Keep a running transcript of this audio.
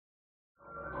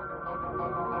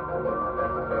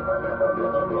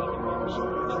Musical,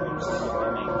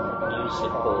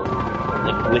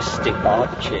 linguistic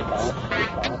objects.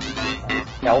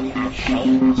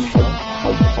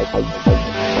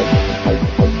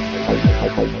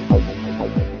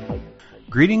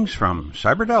 Greetings from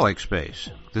Psychedelic Space.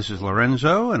 This is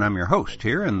Lorenzo, and I'm your host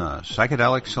here in the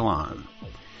Psychedelic Salon.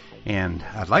 And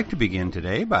I'd like to begin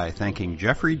today by thanking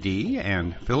Jeffrey D.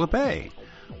 and Philip A.,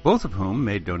 both of whom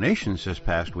made donations this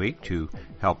past week to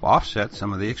help offset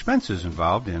some of the expenses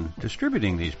involved in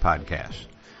distributing these podcasts.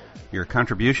 Your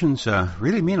contributions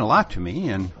really mean a lot to me,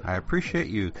 and I appreciate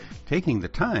you taking the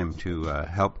time to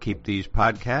help keep these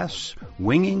podcasts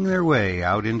winging their way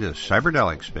out into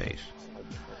cyberdelic space.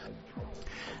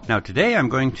 Now today I'm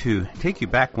going to take you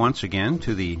back once again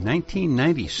to the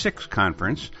 1996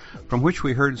 conference from which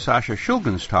we heard Sasha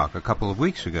Shulgin's talk a couple of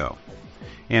weeks ago.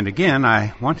 And again,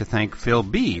 I want to thank Phil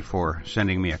B. for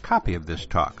sending me a copy of this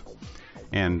talk.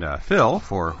 And Phil,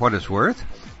 for what it's worth,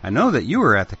 I know that you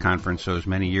were at the conference those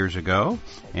many years ago,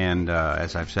 and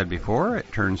as I've said before, it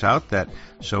turns out that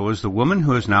so is the woman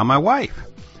who is now my wife.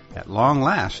 At long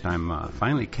last, I'm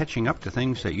finally catching up to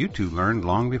things that you two learned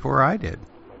long before I did.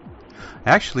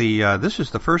 Actually, this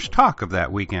is the first talk of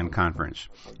that weekend conference,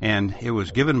 and it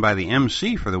was given by the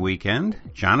MC for the weekend,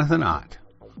 Jonathan Ott.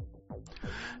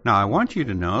 Now, I want you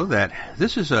to know that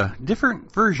this is a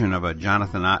different version of a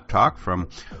Jonathan Ott talk from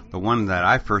the one that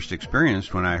I first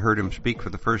experienced when I heard him speak for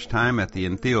the first time at the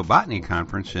entheobotany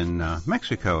conference in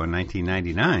Mexico in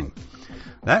 1999.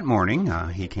 That morning,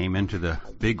 he came into the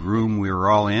big room we were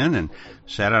all in and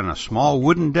sat on a small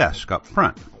wooden desk up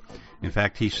front. In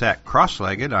fact, he sat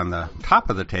cross-legged on the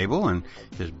top of the table, and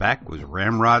his back was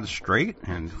ramrod straight,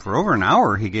 and for over an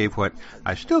hour he gave what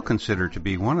I still consider to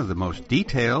be one of the most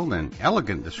detailed and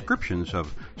elegant descriptions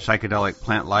of psychedelic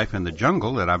plant life in the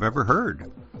jungle that I've ever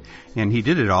heard. And he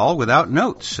did it all without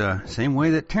notes, same way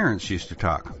that Terence used to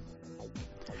talk.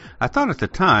 I thought at the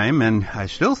time, and I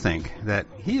still think, that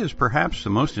he is perhaps the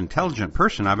most intelligent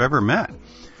person I've ever met.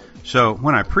 So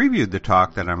when I previewed the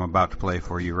talk that I'm about to play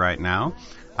for you right now,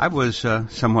 I was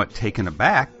somewhat taken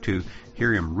aback to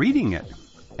hear him reading it.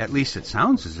 At least it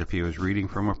sounds as if he was reading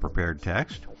from a prepared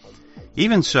text.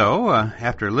 Even so,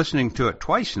 after listening to it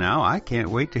twice now, I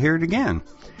can't wait to hear it again.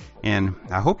 And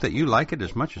I hope that you like it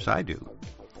as much as I do.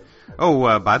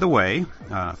 Oh, by the way,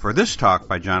 for this talk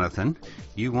by Jonathan,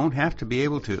 you won't have to be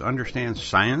able to understand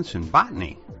science and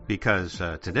botany, because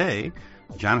today,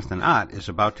 Jonathan Ott is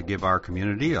about to give our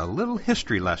community a little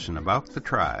history lesson about the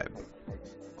tribe.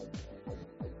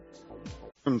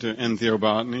 Welcome to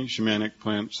Entheobotany, Shamanic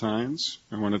Plant Science.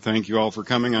 I want to thank you all for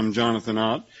coming. I'm Jonathan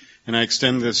Ott, and I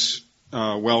extend this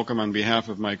welcome on behalf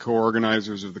of my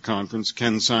co-organizers of the conference,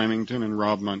 Ken Symington and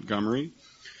Rob Montgomery,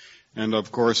 and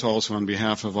of course also on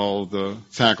behalf of all the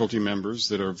faculty members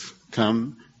that have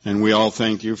come, and we all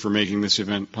thank you for making this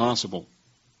event possible.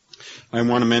 I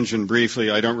want to mention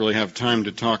briefly, I don't really have time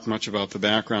to talk much about the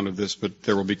background of this, but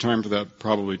there will be time for that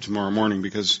probably tomorrow morning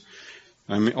because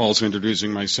I'm also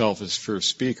introducing myself as first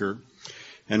speaker.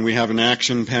 And we have an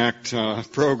action-packed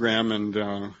program, and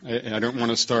I don't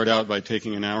want to start out by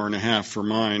taking an hour and a half for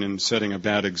mine and setting a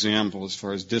bad example as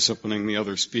far as disciplining the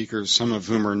other speakers, some of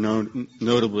whom are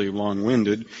notably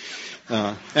long-winded.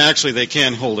 Actually, they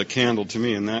can hold a candle to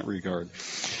me in that regard.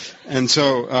 And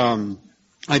so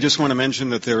I just want to mention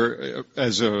that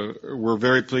we're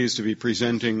very pleased to be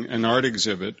presenting an art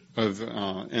exhibit of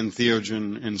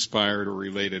entheogen-inspired or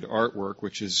related artwork,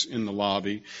 which is in the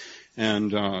lobby.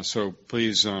 And so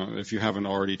please, if you haven't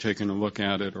already taken a look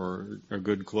at it or a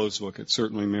good close look, it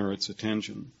certainly merits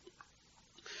attention.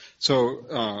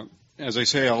 So, as I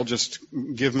say, I'll just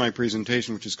give my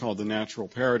presentation, which is called The Natural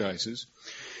Paradises.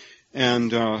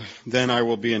 And then I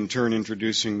will be in turn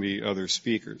introducing the other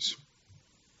speakers.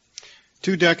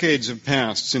 2 decades have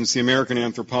passed since the American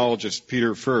anthropologist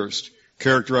Peter First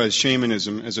characterized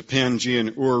shamanism as a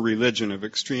Pangean Ur religion of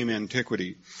extreme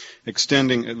antiquity,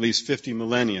 extending at least 50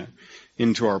 millennia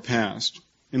into our past.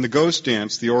 In The Ghost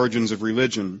Dance, The Origins of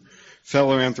Religion,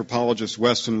 fellow anthropologist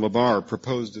Weston LaBarre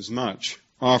proposed as much,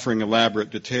 offering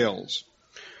elaborate details.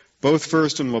 Both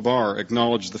First and LaBarre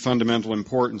acknowledged the fundamental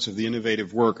importance of the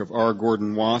innovative work of R.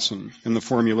 Gordon Wasson in the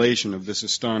formulation of this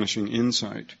astonishing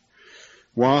insight.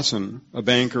 Wasson, a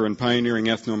banker and pioneering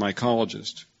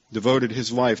ethnomycologist, devoted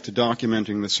his life to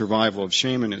documenting the survival of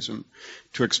shamanism,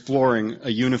 to exploring a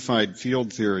unified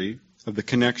field theory of the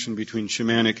connection between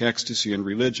shamanic ecstasy and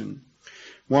religion.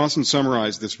 Wasson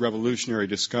summarized this revolutionary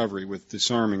discovery with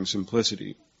disarming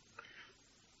simplicity.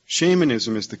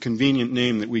 Shamanism is the convenient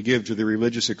name that we give to the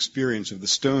religious experience of the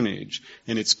Stone Age,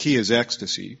 and its key is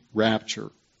ecstasy, rapture.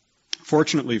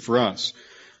 Fortunately for us,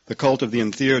 the cult of the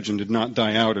entheogen did not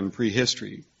die out in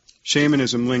prehistory.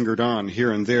 Shamanism lingered on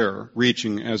here and there,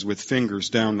 reaching as with fingers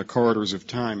down the corridors of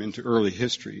time into early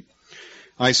history.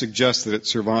 I suggest that it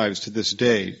survives to this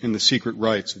day in the secret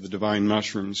rites of the divine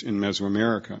mushrooms in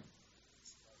Mesoamerica.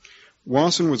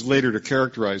 Wasson was later to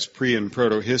characterize pre- and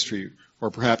proto-history, or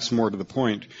perhaps more to the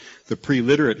point, the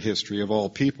pre-literate history of all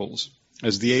peoples,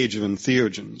 as the age of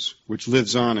entheogens, which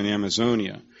lives on in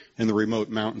Amazonia and the remote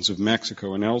mountains of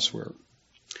Mexico and elsewhere.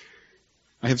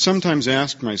 I have sometimes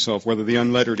asked myself whether the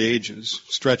unlettered ages,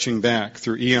 stretching back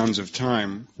through eons of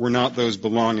time, were not those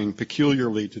belonging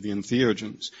peculiarly to the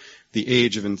entheogens, the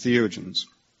age of entheogens.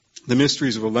 The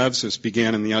mysteries of Eleusis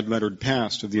began in the unlettered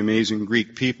past of the amazing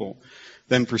Greek people,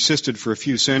 then persisted for a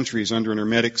few centuries under an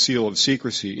hermetic seal of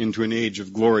secrecy into an age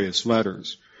of glorious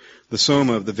letters. The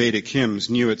Soma of the Vedic hymns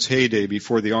knew its heyday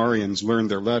before the Aryans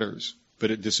learned their letters,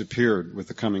 but it disappeared with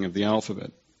the coming of the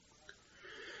alphabet.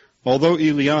 Although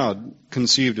Iliad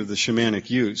conceived of the shamanic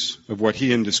use of what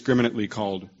he indiscriminately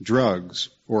called drugs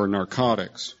or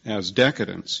narcotics as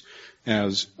decadence,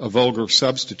 as a vulgar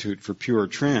substitute for pure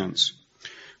trance,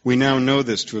 we now know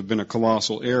this to have been a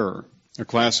colossal error, a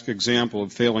classic example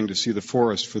of failing to see the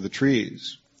forest for the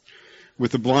trees.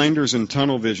 With the blinders and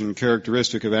tunnel vision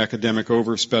characteristic of academic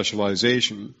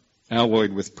over-specialization,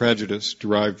 alloyed with prejudice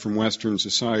derived from Western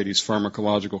society's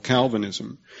pharmacological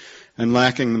Calvinism, and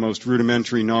lacking the most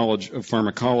rudimentary knowledge of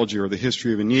pharmacology or the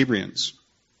history of inebriants,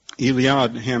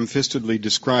 Iliad ham-fistedly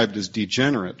described as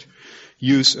degenerate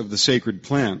use of the sacred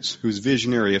plants whose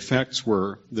visionary effects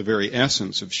were the very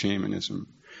essence of shamanism,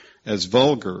 as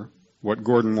vulgar, what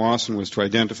Gordon Wasson was to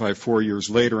identify 4 years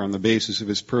later on the basis of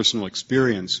his personal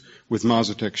experience with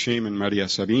Mazatec shaman Maria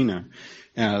Sabina,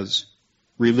 as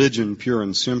religion pure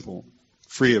and simple,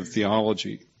 free of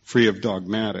theology, free of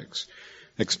dogmatics,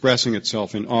 expressing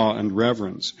itself in awe and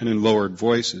reverence and in lowered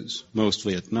voices,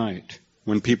 mostly at night,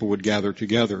 when people would gather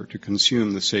together to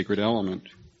consume the sacred element.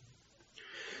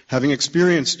 Having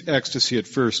experienced ecstasy at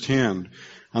first hand,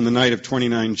 on the night of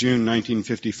 29 June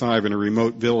 1955 in a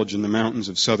remote village in the mountains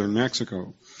of southern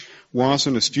Mexico,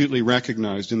 Wasson astutely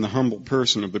recognized in the humble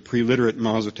person of the pre-literate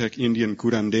Mazatec Indian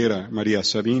curandera Maria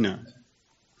Sabina,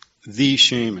 the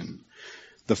shaman,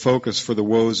 the focus for the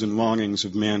woes and longings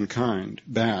of mankind,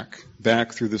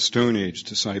 back through the Stone Age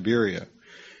to Siberia.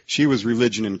 She was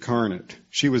religion incarnate.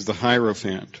 She was the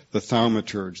hierophant, the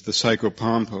thaumaturge, the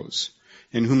psychopompos,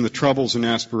 in whom the troubles and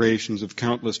aspirations of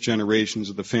countless generations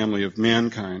of the family of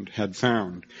mankind had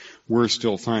found, were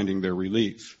still finding their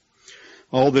relief.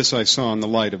 All this I saw in the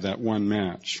light of that one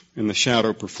match, in the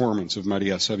shadow performance of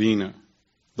Maria Sabina.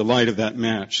 The light of that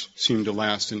match seemed to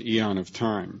last an eon of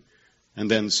time, and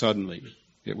then suddenly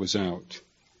it was out.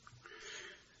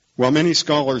 While many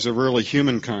scholars of early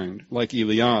humankind, like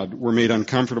Iliad, were made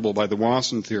uncomfortable by the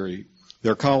Wasson theory,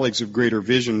 their colleagues of greater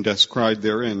vision descried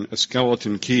therein a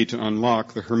skeleton key to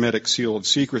unlock the hermetic seal of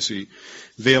secrecy,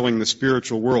 veiling the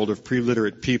spiritual world of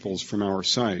pre-literate peoples from our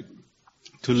sight.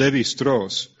 To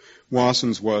Lévi-Strauss,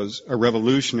 Wasson's was a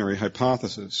revolutionary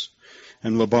hypothesis,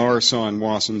 and Labarre saw in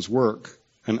Wasson's work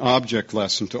an object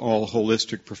lesson to all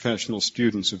holistic professional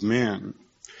students of man.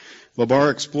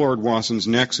 Labarre explored Wasson's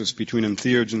nexus between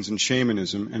entheogens and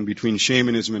shamanism, and between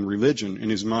shamanism and religion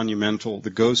in his monumental The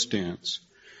Ghost Dance.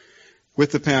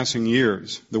 With the passing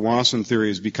years, the Wasson theory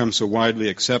has become so widely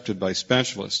accepted by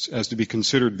specialists as to be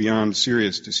considered beyond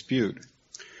serious dispute.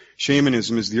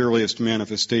 Shamanism is the earliest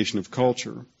manifestation of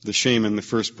culture, the shaman the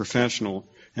first professional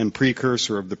and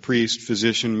precursor of the priest,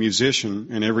 physician, musician,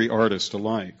 and every artist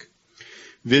alike.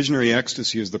 Visionary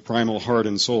ecstasy is the primal heart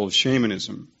and soul of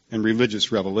shamanism and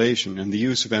religious revelation, and the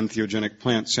use of entheogenic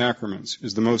plant sacraments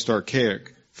is the most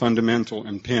archaic, fundamental,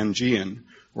 and Pangean,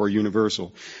 or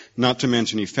universal, not to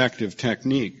mention effective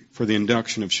technique for the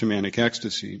induction of shamanic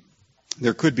ecstasy.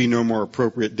 There could be no more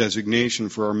appropriate designation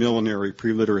for our millenary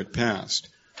pre-literate past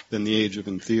than the age of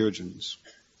entheogens.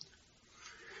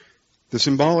 The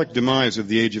symbolic demise of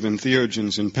the age of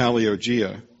entheogens in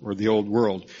Paleogia, or the Old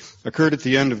World, occurred at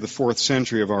the end of the 4th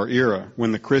century of our era,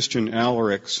 when the Christian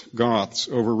Alarics Goths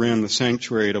overran the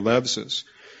sanctuary at Eleusis,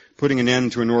 putting an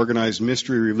end to an organized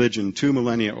mystery religion 2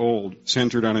 millennia old,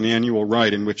 centered on an annual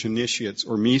rite in which initiates,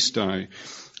 or mistai,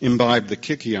 imbibed the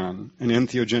kykeon, an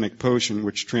entheogenic potion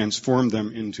which transformed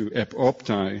them into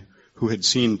epoptai, who had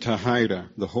seen Tahaira,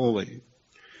 the holy.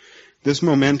 This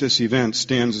momentous event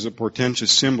stands as a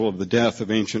portentous symbol of the death of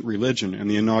ancient religion and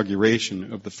the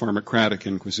inauguration of the Pharmacratic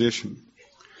Inquisition.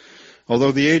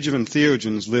 Although the age of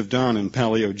entheogens lived on in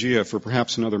Paleogia for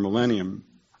perhaps another millennium,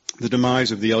 the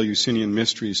demise of the Eleusinian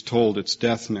mysteries tolled its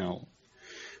death knell.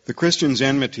 The Christian's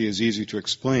enmity is easy to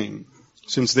explain.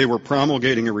 since they were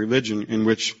promulgating a religion in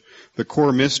which the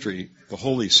core mystery, the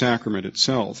Holy Sacrament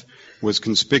itself, was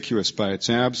conspicuous by its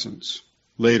absence,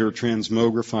 later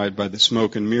transmogrified by the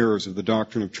smoke and mirrors of the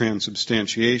doctrine of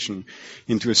transubstantiation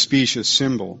into a specious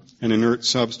symbol, an inert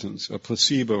substance, a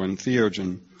placebo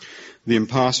entheogen. The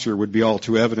imposture would be all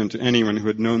too evident to anyone who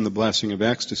had known the blessing of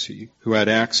ecstasy, who had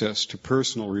access to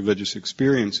personal religious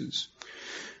experiences.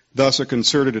 Thus, a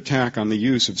concerted attack on the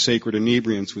use of sacred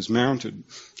inebriants was mounted,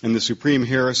 and the supreme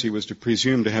heresy was to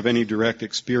presume to have any direct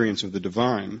experience of the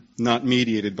divine, not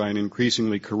mediated by an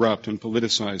increasingly corrupt and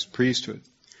politicized priesthood.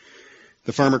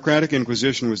 The Pharmacratic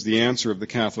Inquisition was the answer of the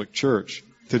Catholic Church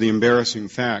to the embarrassing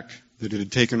fact that it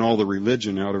had taken all the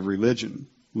religion out of religion,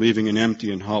 leaving an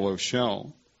empty and hollow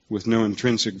shell, with no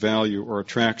intrinsic value or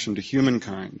attraction to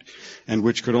humankind, and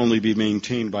which could only be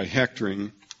maintained by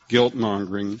hectoring,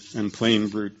 guilt-mongering, and plain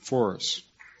brute force.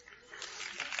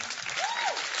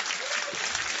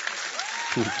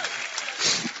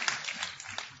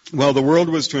 While the world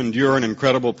was to endure an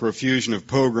incredible profusion of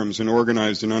pogroms and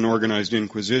organized and unorganized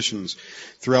inquisitions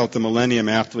throughout the millennium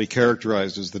aptly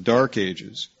characterized as the Dark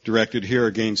Ages, directed here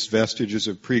against vestiges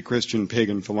of pre-Christian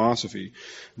pagan philosophy,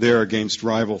 there against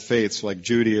rival faiths like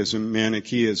Judaism,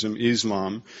 Manichaeism,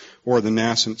 Islam, or the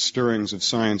nascent stirrings of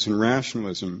science and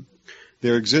rationalism,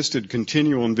 there existed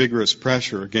continual and vigorous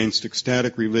pressure against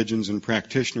ecstatic religions and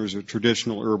practitioners of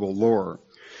traditional herbal lore.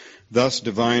 Thus,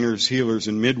 diviners, healers,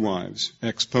 and midwives,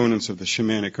 exponents of the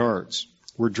shamanic arts,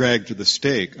 were dragged to the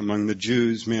stake among the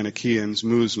Jews, Manichaeans,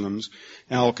 Muslims,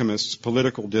 alchemists,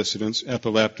 political dissidents,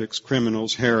 epileptics,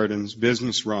 criminals, harridans,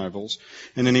 business rivals,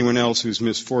 and anyone else whose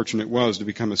misfortune it was to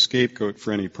become a scapegoat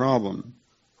for any problem.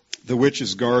 The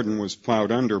witch's garden was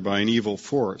plowed under by an evil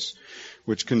force,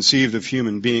 which conceived of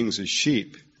human beings as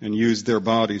sheep and used their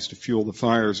bodies to fuel the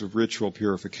fires of ritual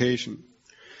purification.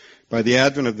 By the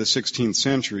advent of the 16th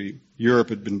century, Europe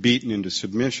had been beaten into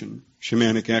submission,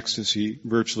 shamanic ecstasy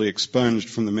virtually expunged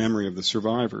from the memory of the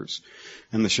survivors,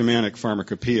 and the shamanic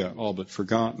pharmacopoeia all but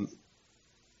forgotten.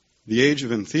 The age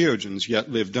of entheogens yet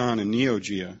lived on in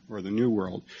Neogia, or the New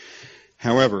World.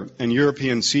 However, and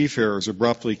European seafarers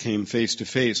abruptly came face to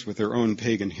face with their own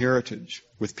pagan heritage,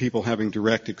 with people having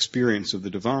direct experience of the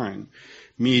divine,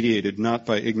 mediated not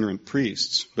by ignorant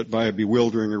priests, but by a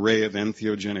bewildering array of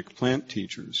entheogenic plant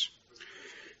teachers.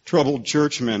 Troubled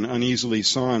churchmen uneasily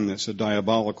saw in this a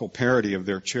diabolical parody of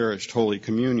their cherished Holy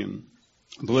Communion,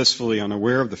 blissfully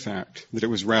unaware of the fact that it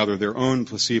was rather their own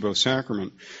placebo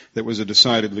sacrament that was a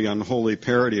decidedly unholy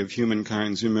parody of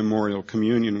humankind's immemorial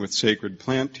communion with sacred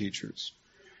plant teachers.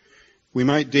 We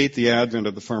might date the advent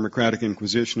of the Pharmacratic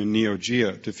Inquisition in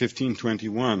Neogia to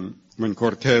 1521, when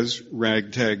Cortés'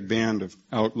 ragtag band of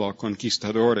outlaw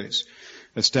conquistadores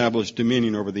established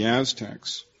dominion over the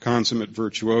Aztecs, consummate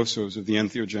virtuosos of the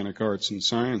entheogenic arts and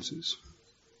sciences.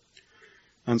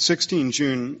 On 19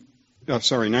 June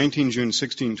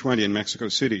 1620 in Mexico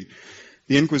City,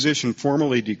 the Inquisition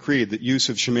formally decreed that use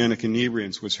of shamanic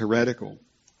inebriants was heretical.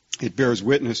 It bears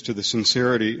witness to the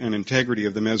sincerity and integrity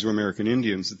of the Mesoamerican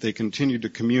Indians that they continued to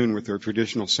commune with their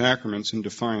traditional sacraments in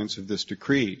defiance of this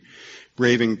decree,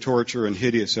 braving torture and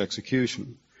hideous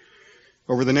execution.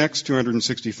 Over the next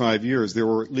 265 years, there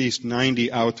were at least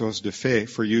 90 autos de fe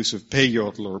for use of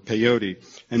peyotl or peyote,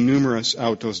 and numerous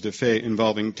autos de fe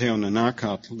involving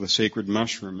teonanacatl, the sacred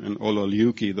mushroom, and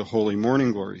ololiuqui, the holy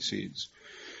morning glory seeds.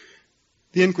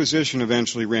 The Inquisition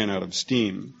eventually ran out of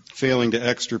steam, failing to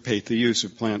extirpate the use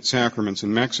of plant sacraments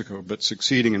in Mexico, but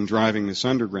succeeding in driving this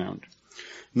underground.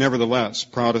 Nevertheless,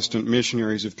 Protestant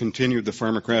missionaries have continued the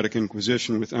Pharmacratic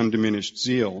Inquisition with undiminished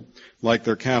zeal, like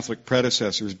their Catholic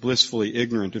predecessors, blissfully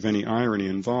ignorant of any irony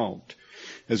involved.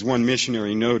 As one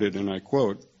missionary noted, and I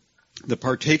quote, "The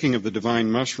partaking of the divine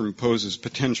mushroom poses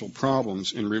potential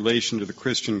problems in relation to the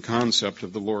Christian concept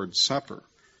of the Lord's Supper,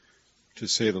 to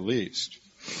say the least."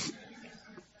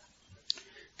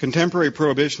 Contemporary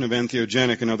prohibition of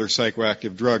entheogenic and other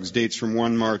psychoactive drugs dates from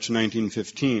 1 March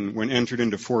 1915, when entered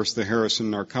into force the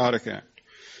Harrison Narcotic Act.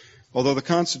 Although the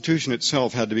Constitution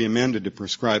itself had to be amended to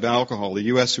prescribe alcohol, the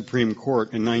U.S. Supreme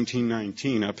Court in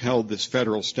 1919 upheld this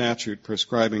federal statute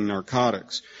prescribing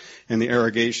narcotics and the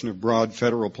arrogation of broad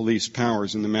federal police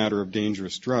powers in the matter of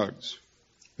dangerous drugs.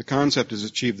 The concept has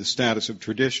achieved the status of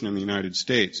tradition in the United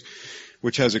States,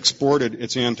 which has exported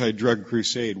its anti-drug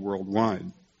crusade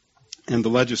worldwide. And the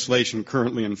legislation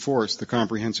currently in force, the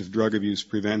Comprehensive Drug Abuse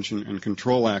Prevention and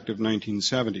Control Act of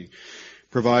 1970,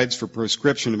 provides for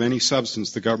prescription of any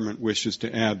substance the government wishes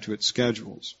to add to its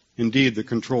schedules. Indeed, the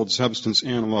Controlled Substance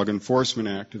Analog Enforcement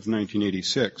Act of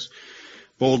 1986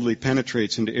 boldly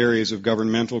penetrates into areas of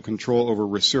governmental control over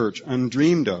research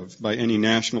undreamed of by any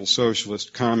National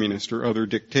Socialist, Communist, or other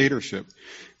dictatorship,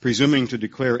 presuming to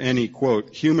declare any,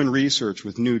 quote, human research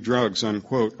with new drugs,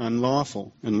 unquote,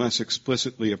 unlawful unless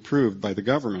explicitly approved by the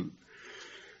government.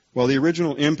 While the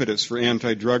original impetus for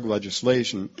anti-drug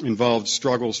legislation involved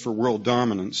struggles for world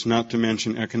dominance, not to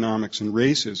mention economics and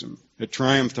racism, it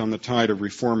triumphed on the tide of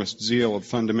reformist zeal of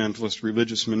fundamentalist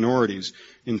religious minorities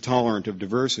intolerant of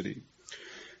diversity.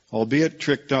 Albeit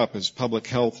tricked up as public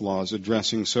health laws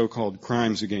addressing so-called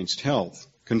crimes against health,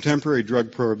 contemporary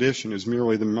drug prohibition is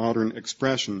merely the modern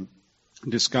expression,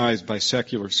 disguised by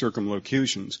secular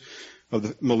circumlocutions, of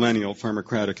the millennial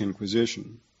Pharmacratic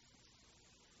Inquisition.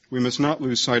 We must not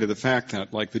lose sight of the fact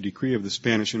that, like the decree of the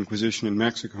Spanish Inquisition in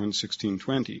Mexico in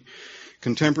 1620,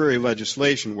 contemporary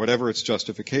legislation, whatever its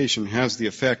justification, has the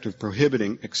effect of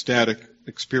prohibiting ecstatic,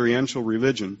 experiential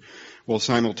religion while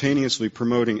simultaneously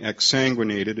promoting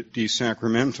exsanguinated,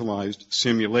 desacramentalized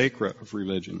simulacra of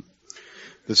religion.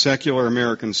 The secular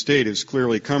American state is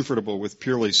clearly comfortable with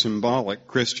purely symbolic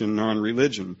Christian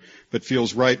non-religion, but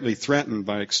feels rightly threatened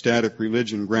by ecstatic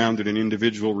religion grounded in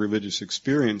individual religious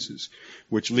experiences,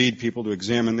 which lead people to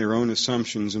examine their own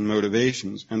assumptions and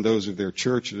motivations, and those of their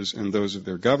churches and those of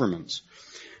their governments.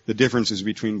 The differences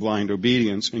between blind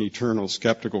obedience and eternal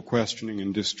skeptical questioning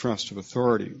and distrust of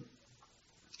authority.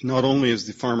 Not only is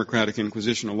the Pharmacratic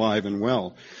Inquisition alive and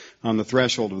well on the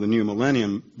threshold of the new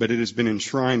millennium, but it has been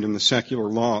enshrined in the secular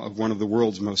law of one of the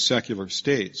world's most secular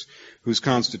states, whose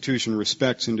constitution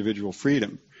respects individual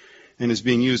freedom, and is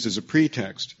being used as a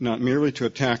pretext, not merely to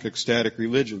attack ecstatic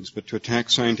religions, but to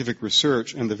attack scientific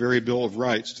research and the very Bill of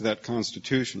Rights to that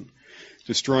constitution,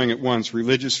 destroying at once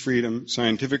religious freedom,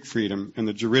 scientific freedom, and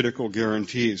the juridical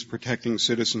guarantees protecting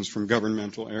citizens from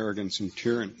governmental arrogance and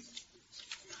tyranny.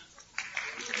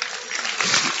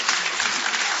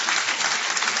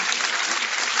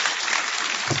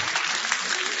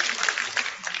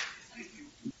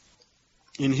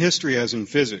 In history, as in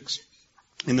physics,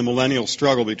 in the millennial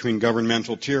struggle between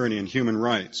governmental tyranny and human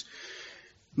rights,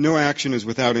 no action is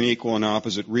without an equal and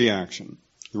opposite reaction.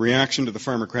 The reaction to the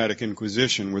Pharmacratic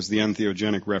Inquisition was the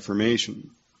entheogenic Reformation.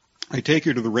 I take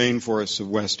you to the rainforests of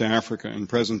West Africa and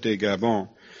present-day Gabon,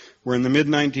 where in the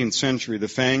mid-19th century the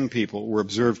Fang people were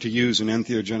observed to use an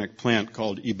entheogenic plant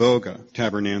called iboga,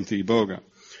 Tabernanthe iboga.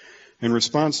 In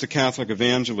response to Catholic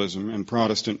evangelism and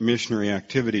Protestant missionary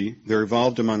activity, there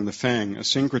evolved among the Fang a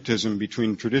syncretism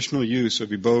between traditional use of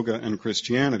iboga and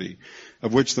Christianity,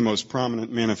 of which the most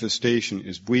prominent manifestation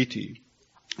is Bwiti.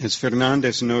 As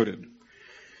Fernandez noted,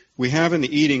 we have in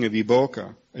the eating of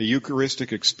iboga a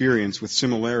Eucharistic experience with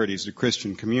similarities to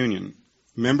Christian communion.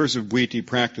 Members of Bwiti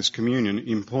practice communion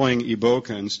employing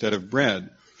iboga instead of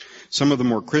bread. Some of the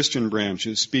more Christian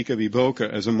branches speak of iboga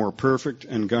as a more perfect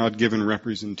and God-given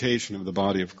representation of the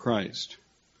body of Christ.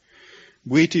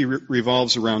 Bwiti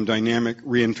revolves around dynamic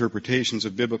reinterpretations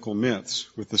of biblical myths,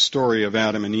 with the story of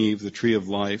Adam and Eve, the tree of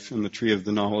life, and the tree of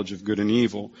the knowledge of good and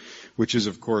evil, which is,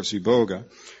 of course, iboga,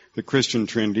 the Christian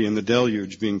Trinity, and the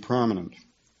deluge being prominent.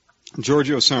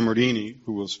 Giorgio Sammarini,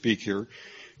 who will speak here,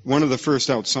 one of the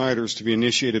first outsiders to be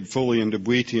initiated fully into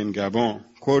Bwiti in Gabon,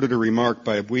 quoted a remark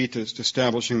by a Bwitist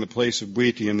establishing the place of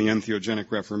Bwiti in the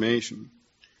entheogenic Reformation.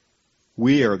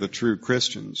 We are the true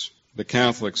Christians. The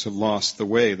Catholics have lost the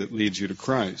way that leads you to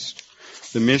Christ.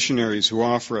 The missionaries who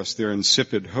offer us their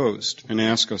insipid host and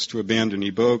ask us to abandon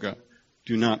iboga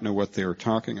do not know what they are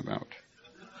talking about.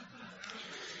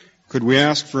 Could we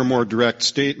ask for a more direct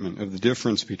statement of the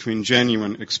difference between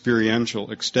genuine,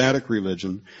 experiential, ecstatic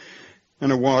religion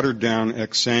and a watered-down,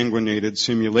 exsanguinated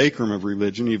simulacrum of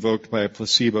religion evoked by a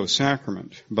placebo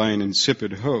sacrament, by an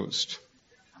insipid host?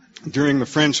 During the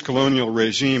French colonial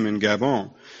regime in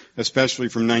Gabon, especially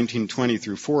from 1920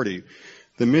 through 40,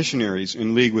 the missionaries,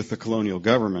 in league with the colonial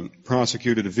government,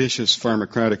 prosecuted a vicious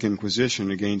Pharmacratic Inquisition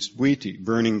against Bwiti,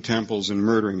 burning temples and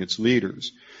murdering its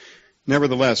leaders.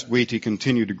 Nevertheless, Bwiti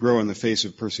continued to grow in the face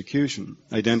of persecution,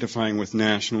 identifying with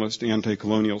nationalist,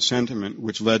 anti-colonial sentiment,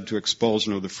 which led to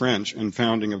expulsion of the French and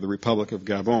founding of the Republic of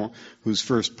Gabon, whose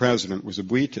first president was a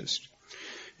Bwitist.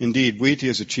 Indeed, Bwiti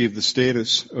has achieved the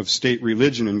status of state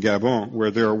religion in Gabon,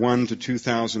 where there are 1,000 to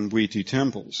 2,000 Bwiti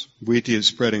temples. Bwiti is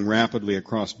spreading rapidly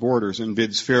across borders and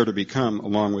bids fair to become,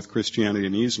 along with Christianity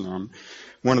and Islam,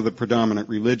 one of the predominant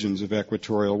religions of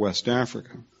equatorial West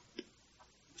Africa.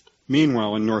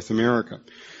 Meanwhile, in North America,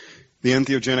 the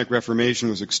entheogenic Reformation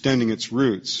was extending its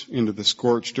roots into the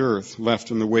scorched earth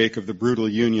left in the wake of the brutal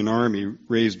Union Army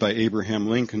raised by Abraham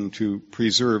Lincoln to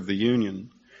preserve the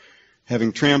Union.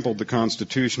 Having trampled the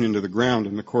Constitution into the ground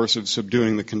in the course of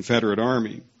subduing the Confederate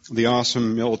Army, the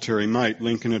awesome military might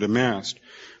Lincoln had amassed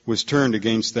was turned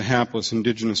against the hapless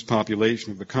indigenous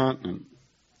population of the continent.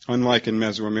 Unlike in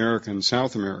Mesoamerica and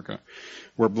South America,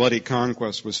 where bloody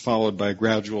conquest was followed by a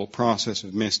gradual process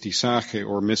of mestizaje,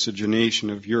 or miscegenation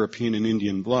of European and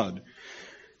Indian blood,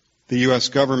 the U.S.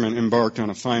 government embarked on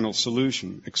a final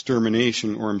solution,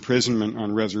 extermination or imprisonment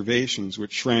on reservations,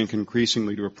 which shrank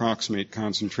increasingly to approximate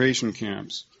concentration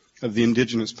camps of the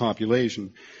indigenous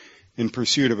population in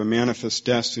pursuit of a manifest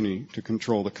destiny to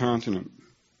control the continent.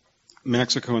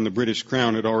 Mexico and the British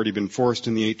Crown had already been forced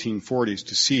in the 1840s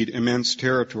to cede immense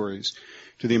territories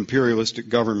to the imperialistic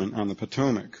government on the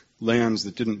Potomac, lands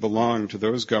that didn't belong to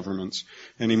those governments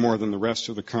any more than the rest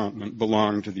of the continent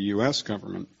belonged to the U.S.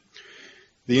 government.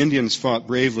 The Indians fought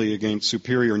bravely against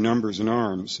superior numbers and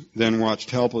arms, then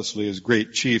watched helplessly as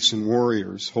great chiefs and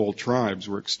warriors, whole tribes,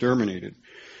 were exterminated,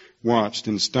 watched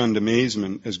in stunned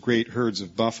amazement as great herds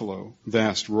of buffalo,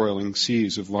 vast roiling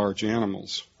seas of large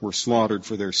animals, were slaughtered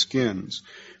for their skins,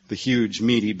 the huge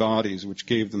meaty bodies which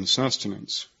gave them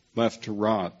sustenance, left to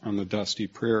rot on the dusty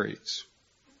prairies.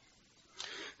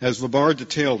 As Labarre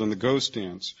detailed in the Ghost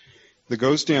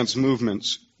Dance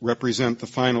movements represent the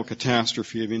final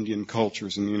catastrophe of Indian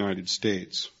cultures in the United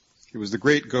States. It was the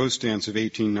Great Ghost Dance of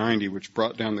 1890 which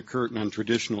brought down the curtain on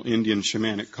traditional Indian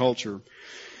shamanic culture.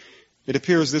 It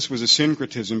appears this was a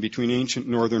syncretism between ancient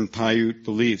northern Paiute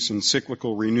beliefs and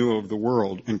cyclical renewal of the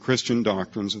world and Christian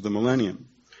doctrines of the millennium.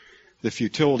 The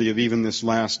futility of even this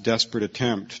last desperate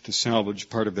attempt to salvage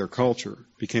part of their culture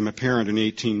became apparent in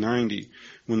 1890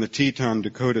 when the Teton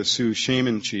Dakota Sioux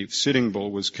shaman chief Sitting Bull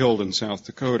was killed in South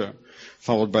Dakota,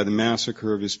 followed by the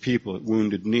massacre of his people at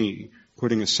Wounded Knee,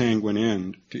 putting a sanguine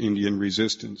end to Indian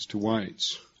resistance to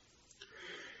whites.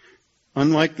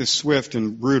 Unlike the swift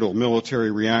and brutal military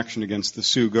reaction against the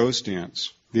Sioux Ghost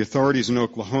Dance, the authorities in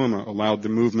Oklahoma allowed the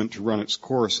movement to run its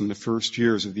course in the first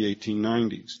years of the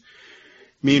 1890s.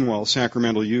 Meanwhile,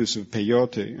 sacramental use of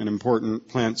peyote, an important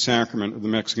plant sacrament of the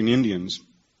Mexican Indians,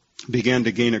 began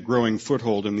to gain a growing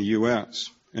foothold in the U.S.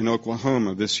 In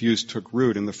Oklahoma, this use took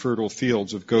root in the fertile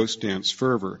fields of Ghost Dance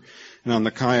fervor, and on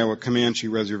the Kiowa Comanche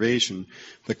Reservation,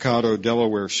 the Caddo,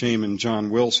 Delaware shaman John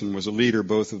Wilson was a leader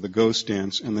both of the Ghost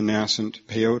Dance and the nascent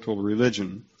peyotal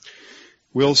religion.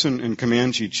 Wilson and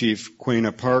Comanche chief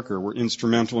Quena Parker were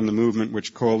instrumental in the movement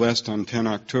which coalesced on 10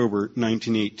 October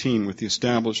 1918 with the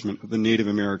establishment of the Native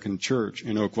American Church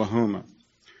in Oklahoma.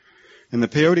 In the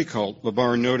peyote cult,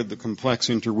 Labarre noted the complex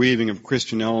interweaving of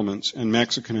Christian elements and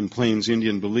Mexican and Plains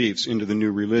Indian beliefs into the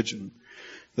new religion.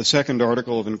 The second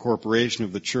article of incorporation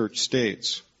of the Church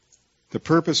states, "The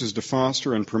purpose is to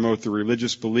foster and promote the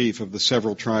religious belief of the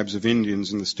several tribes of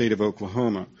Indians in the state of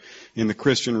Oklahoma in the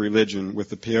Christian religion with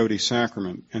the peyote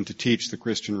sacrament and to teach the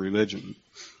Christian religion."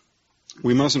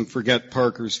 We mustn't forget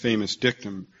Parker's famous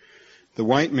dictum, "The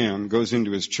white man goes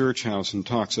into his church house and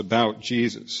talks about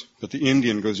Jesus, but the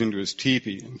Indian goes into his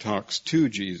teepee and talks to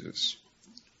Jesus."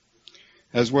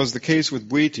 As was the case with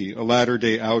Buiti, a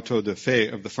latter-day auto de fe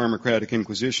of the Pharmacratic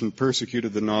Inquisition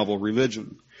persecuted the novel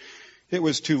religion. It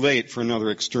was too late for another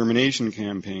extermination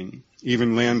campaign.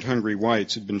 Even land-hungry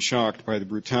whites had been shocked by the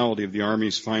brutality of the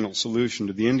Army's final solution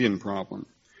to the Indian problem.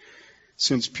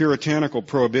 Since puritanical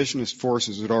prohibitionist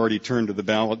forces had already turned to the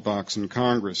ballot box in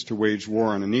Congress to wage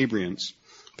war on inebriants,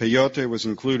 peyote was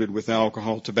included with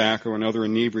alcohol, tobacco, and other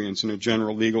inebriants in a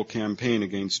general legal campaign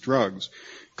against drugs,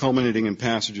 culminating in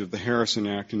passage of the Harrison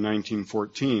Act in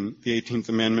 1914, the 18th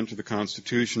Amendment to the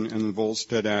Constitution, and the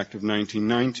Volstead Act of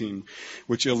 1919,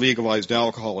 which illegalized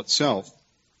alcohol itself,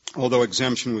 although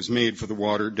exemption was made for the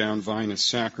watered-down vinous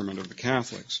sacrament of the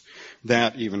Catholics,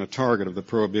 that even a target of the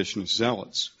prohibitionist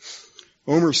zealots.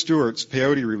 Omer Stewart's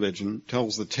peyote religion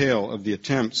tells the tale of the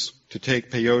attempts to take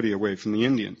peyote away from the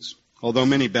Indians. Although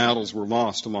many battles were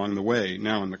lost along the way,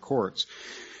 now in the courts,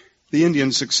 the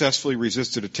Indians successfully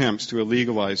resisted attempts to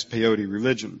illegalize peyote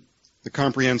religion. The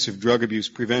Comprehensive Drug Abuse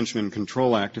Prevention and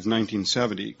Control Act of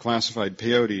 1970 classified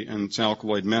peyote and its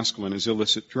alkaloid mescaline as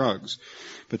illicit drugs,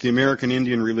 but the American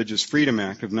Indian Religious Freedom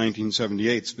Act of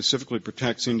 1978 specifically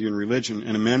protects Indian religion,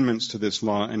 and amendments to this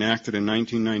law enacted in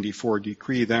 1994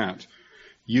 decree that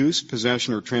use,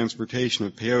 possession, or transportation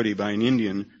of peyote by an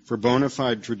Indian for bona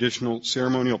fide traditional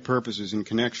ceremonial purposes in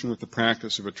connection with the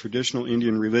practice of a traditional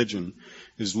Indian religion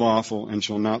is lawful and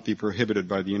shall not be prohibited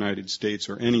by the United States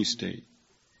or any state.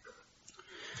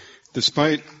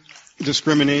 Despite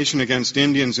discrimination against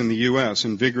Indians in the U.S.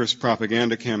 and vigorous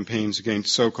propaganda campaigns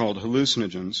against so-called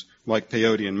hallucinogens like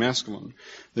peyote and mescaline,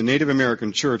 the Native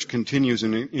American Church continues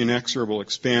an inexorable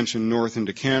expansion north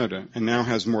into Canada and now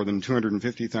has more than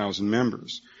 250,000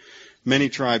 members. Many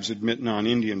tribes admit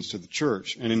non-Indians to the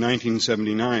church, and in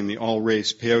 1979 the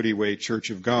all-race Peyote Way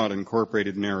Church of God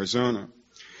incorporated in Arizona.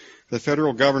 The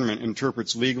federal government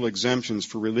interprets legal exemptions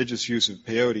for religious use of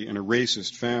peyote in a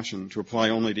racist fashion to apply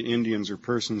only to Indians or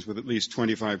persons with at least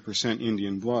 25%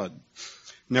 Indian blood.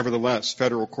 Nevertheless,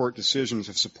 federal court decisions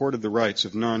have supported the rights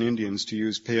of non-Indians to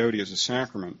use peyote as a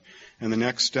sacrament, and the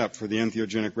next step for the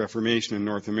entheogenic reformation in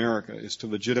North America is to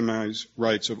legitimize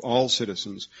rights of all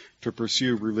citizens to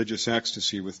pursue religious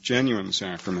ecstasy with genuine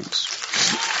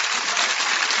sacraments.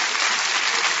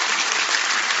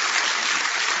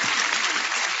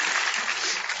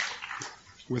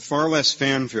 With far less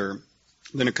fanfare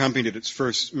than accompanied its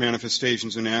first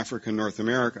manifestations in Africa and North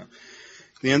America,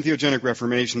 the entheogenic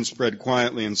Reformation spread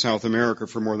quietly in South America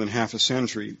for more than half a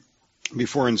century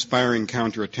before inspiring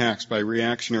counterattacks by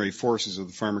reactionary forces of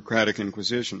the Pharmacratic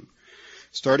Inquisition.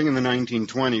 Starting in the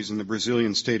 1920s in the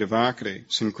Brazilian state of Acre,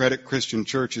 syncretic Christian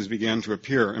churches began to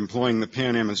appear, employing the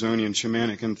Pan-Amazonian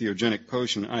shamanic entheogenic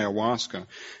potion ayahuasca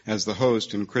as the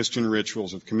host in Christian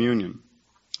rituals of communion.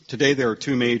 Today there are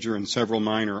two major and several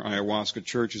minor ayahuasca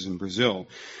churches in Brazil,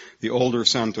 the older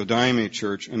Santo Daime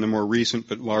Church and the more recent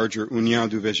but larger União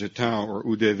do Vegetal, or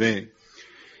UDV.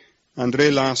 André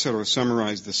Lázaro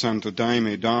summarized the Santo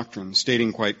Daime doctrine,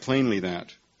 stating quite plainly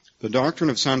that the doctrine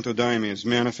of Santo Daime is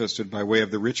manifested by way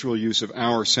of the ritual use of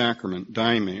our sacrament,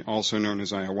 daime, also known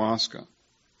as ayahuasca.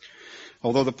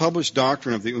 Although the published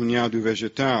doctrine of the União do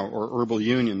Vegetal, or herbal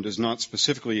union, does not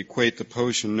specifically equate the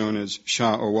potion known as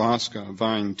chá ayahuasca,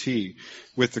 vine tea,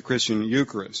 with the Christian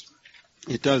Eucharist,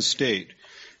 it does state,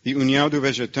 the União do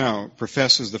Vegetal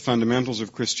professes the fundamentals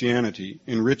of Christianity.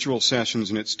 In ritual sessions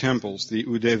in its temples, the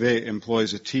UDV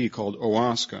employs a tea called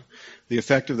ayahuasca. The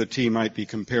effect of the tea might be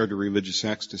compared to religious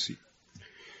ecstasy.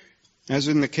 As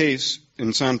in the case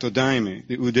in Santo Daime,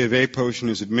 the UDV potion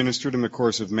is administered in the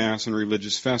course of Mass and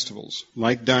religious festivals.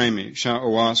 Like Daime, chá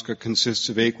ayahuasca consists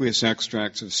of aqueous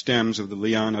extracts of stems of the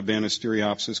Liana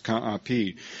Banisteriopsis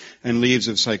Ka'api and leaves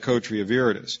of Psychotria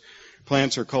viridis.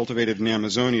 Plants are cultivated in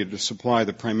Amazonia to supply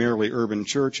the primarily urban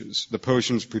churches. The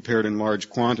potions prepared in large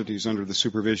quantities under the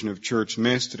supervision of church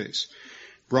mestres.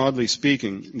 Broadly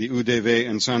speaking, the UDV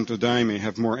and Santo Daime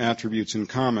have more attributes in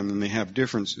common than they have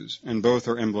differences, and both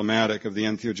are emblematic of the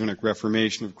entheogenic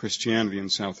reformation of Christianity in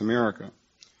South America.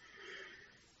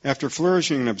 After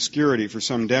flourishing in obscurity for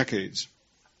some decades,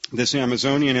 this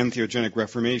Amazonian entheogenic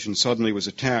reformation suddenly was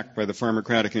attacked by the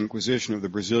Pharmacratic Inquisition of the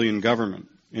Brazilian government.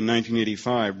 In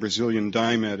 1985, Brazilian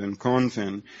Dimed and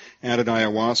Confen added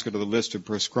ayahuasca to the list of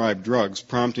prescribed drugs,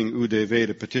 prompting UDV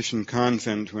to petition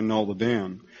Confen to annul the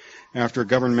ban. After a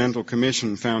governmental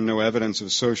commission found no evidence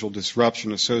of social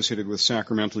disruption associated with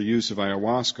sacramental use of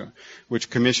ayahuasca, which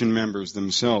commission members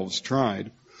themselves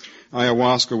tried,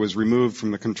 ayahuasca was removed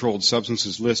from the controlled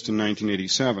substances list in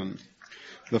 1987.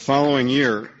 The following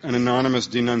year, an anonymous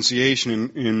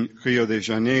denunciation in Rio de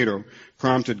Janeiro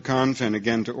prompted Confen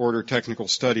again to order technical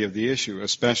study of the issue,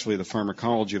 especially the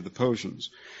pharmacology of the potions.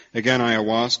 Again,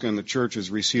 ayahuasca and the churches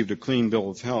received a clean bill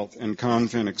of health, and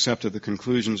Confen accepted the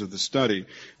conclusions of the study,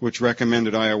 which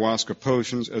recommended ayahuasca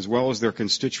potions, as well as their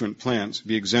constituent plants,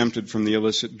 be exempted from the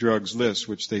illicit drugs list,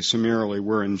 which they summarily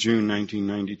were in June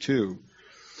 1992.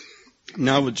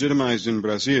 Now legitimized in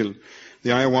Brazil,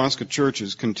 the ayahuasca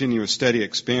churches continue a steady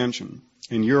expansion.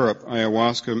 In Europe,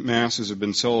 ayahuasca masses have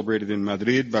been celebrated in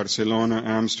Madrid, Barcelona,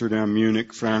 Amsterdam,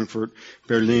 Munich, Frankfurt,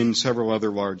 Berlin, several other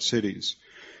large cities.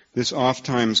 This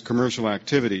oft-times commercial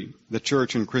activity, the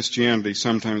church and Christianity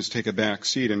sometimes take a back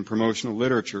seat in promotional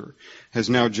literature, has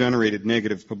now generated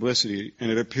negative publicity, and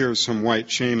it appears some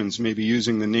white shamans may be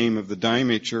using the name of the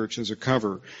Daime Church as a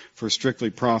cover for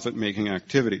strictly profit-making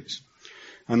activities.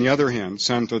 On the other hand,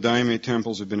 Santo Daime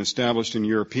temples have been established in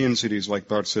European cities like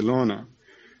Barcelona.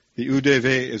 The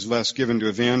UDV is less given to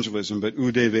evangelism, but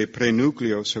UDV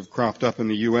pre-nucleos have cropped up in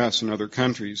the U.S. and other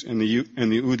countries, and the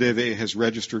UDV has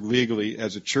registered legally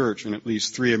as a church in at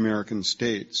least 3 American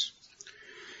states.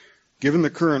 Given the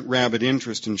current rabid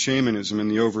interest in shamanism in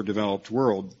the overdeveloped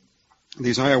world,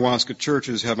 these ayahuasca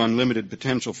churches have unlimited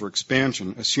potential for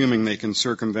expansion, assuming they can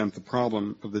circumvent the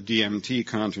problem of the DMT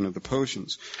content of the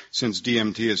potions, since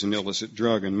DMT is an illicit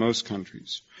drug in most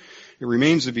countries. It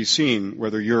remains to be seen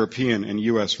whether European and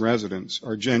U.S. residents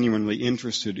are genuinely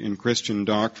interested in Christian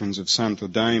doctrines of Santo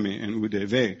Daime and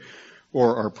UDV,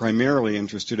 or are primarily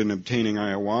interested in obtaining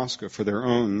ayahuasca for their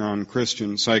own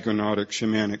non-Christian psychonautic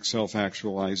shamanic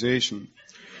self-actualization.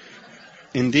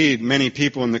 Indeed, many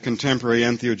people in the contemporary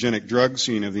entheogenic drug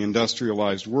scene of the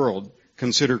industrialized world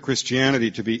consider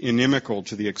Christianity to be inimical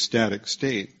to the ecstatic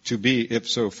state, to be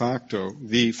ipso facto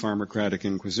the Pharmacratic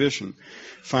Inquisition,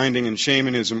 finding in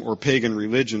shamanism or pagan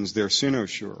religions their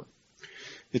cynosure.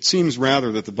 It seems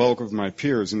rather that the bulk of my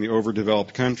peers in the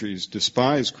overdeveloped countries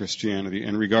despise Christianity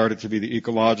and regard it to be the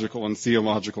ecological and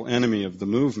theological enemy of the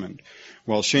movement,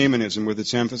 while shamanism, with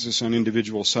its emphasis on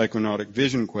individual psychonautic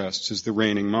vision quests, is the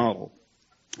reigning model.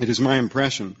 It is my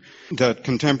impression that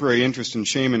contemporary interest in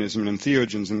shamanism and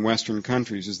entheogens in Western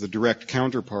countries is the direct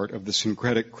counterpart of the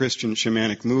syncretic Christian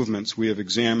shamanic movements we have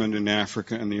examined in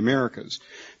Africa and the Americas,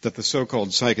 that the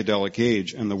so-called psychedelic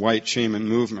age and the white shaman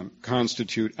movement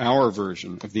constitute our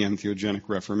version of the entheogenic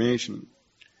Reformation.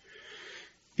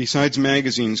 Besides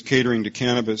magazines catering to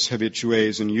cannabis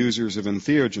habitués and users of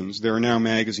entheogens, there are now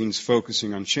magazines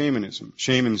focusing on shamanism.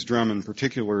 Shaman's Drum, in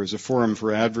particular, is a forum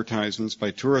for advertisements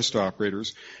by tourist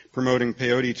operators promoting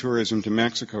peyote tourism to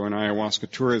Mexico and ayahuasca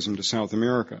tourism to South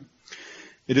America.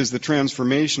 It is the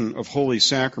transformation of holy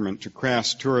sacrament to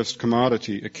crass tourist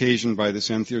commodity occasioned by this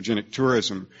entheogenic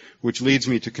tourism which leads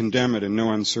me to condemn it in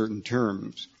no uncertain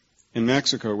terms. In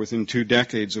Mexico, within 2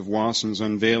 decades of Wasson's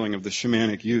unveiling of the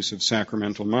shamanic use of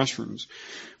sacramental mushrooms,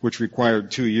 which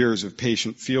required 2 years of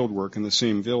patient fieldwork in the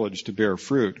same village to bear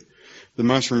fruit, the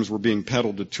mushrooms were being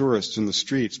peddled to tourists in the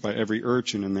streets by every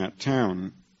urchin in that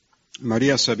town.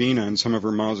 Maria Sabina and some of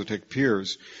her Mazatec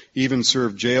peers even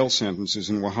served jail sentences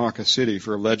in Oaxaca City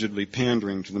for allegedly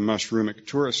pandering to the mushroomic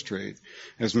tourist trade.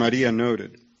 As Maria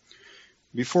noted,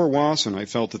 "Before Wasson, I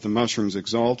felt that the mushrooms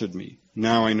exalted me.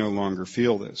 Now I no longer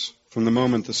feel this. From the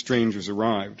moment the strangers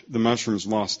arrived, the mushrooms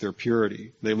lost their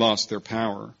purity. They lost their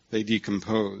power. They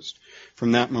decomposed.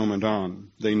 From that moment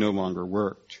on, they no longer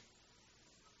worked."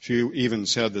 She even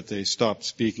said that they stopped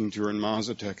speaking to her in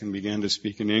Mazatec and began to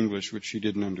speak in English, which she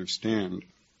didn't understand.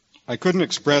 I couldn't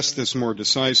express this more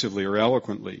decisively or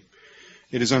eloquently.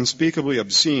 It is unspeakably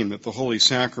obscene that the Holy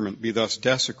Sacrament be thus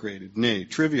desecrated, nay,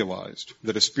 trivialized,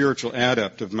 that a spiritual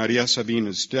adept of Maria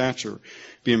Sabina's stature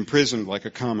be imprisoned like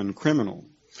a common criminal.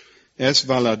 S.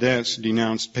 Valadez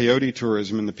denounced peyote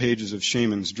tourism in the pages of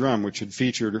Shaman's Drum, which had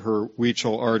featured her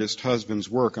Huichol artist husband's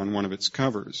work on one of its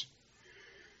covers.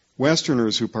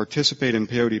 Westerners who participate in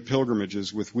peyote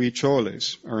pilgrimages with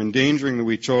huicholes are endangering the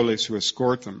huicholes who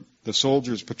escort them. The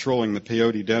soldiers patrolling the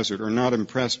peyote desert are not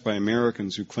impressed by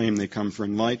Americans who claim they come for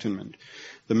enlightenment.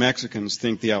 The Mexicans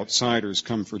think the outsiders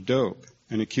come for dope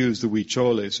and accuse the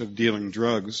huicholes of dealing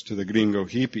drugs to the gringo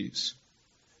hippies.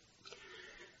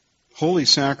 Holy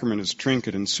Sacrament as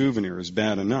trinket and souvenir is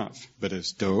bad enough, but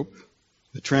as dope,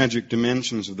 the tragic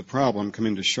dimensions of the problem come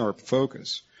into sharp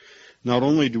focus. Not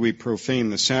only do we profane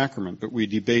the sacrament, but we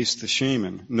debase the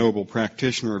shaman, noble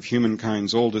practitioner of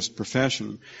humankind's oldest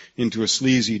profession, into a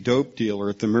sleazy dope dealer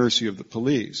at the mercy of the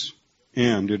police.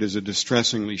 And it is a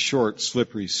distressingly short,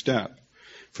 slippery step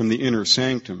from the inner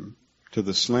sanctum to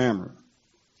the slammer.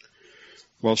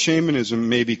 While shamanism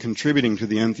may be contributing to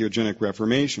the entheogenic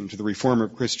Reformation, to the reform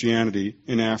of Christianity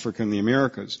in Africa and the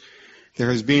Americas, there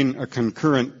has been a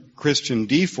concurrent Christian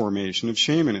deformation of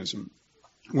shamanism.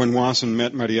 When Wasson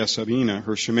met Maria Sabina,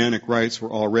 her shamanic rites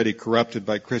were already corrupted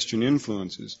by Christian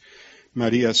influences.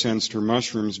 Maria censed her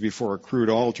mushrooms before a crude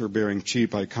altar bearing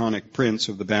cheap, iconic prints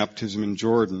of the baptism in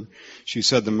Jordan. She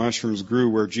said the mushrooms grew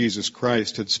where Jesus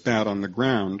Christ had spat on the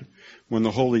ground. When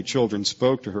the holy children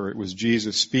spoke to her, it was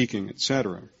Jesus speaking,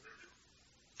 etc.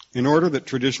 In order that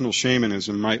traditional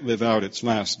shamanism might live out its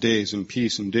last days in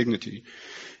peace and dignity,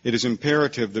 it is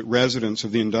imperative that residents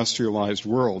of the industrialized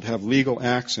world have legal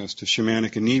access to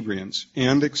shamanic inebriants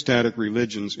and ecstatic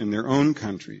religions in their own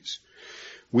countries.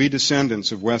 We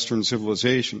descendants of Western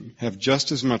civilization have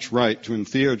just as much right to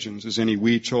entheogens as any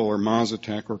Huichol or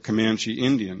Mazatec or Comanche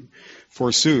Indian.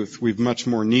 Forsooth, we've much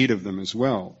more need of them as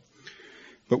well.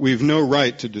 But we've no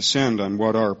right to descend on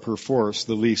what are, perforce,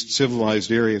 the least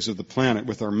civilized areas of the planet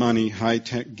with our money,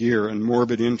 high-tech gear, and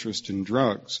morbid interest in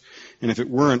drugs. And if it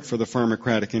weren't for the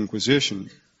Pharmacratic Inquisition,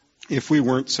 if we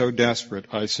weren't so desperate,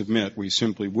 I submit, we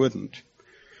simply wouldn't.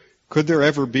 Could there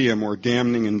ever be a more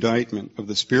damning indictment of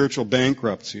the spiritual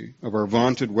bankruptcy of our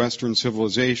vaunted Western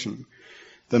civilization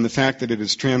than the fact that it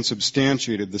has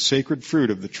transubstantiated the sacred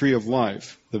fruit of the tree of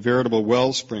life, the veritable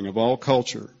wellspring of all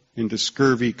culture, into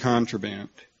scurvy contraband?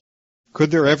 Could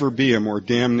there ever be a more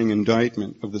damning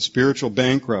indictment of the spiritual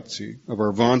bankruptcy of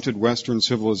our vaunted Western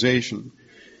civilization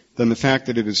than the fact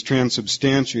that it has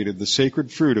transubstantiated the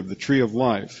sacred fruit of the tree of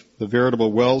life, the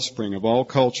veritable wellspring of all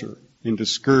culture, into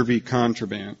scurvy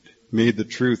contraband, made the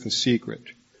truth a secret,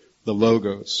 the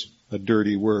logos a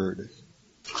dirty word?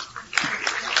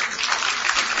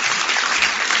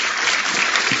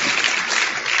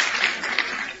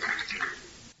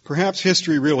 Perhaps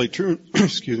history really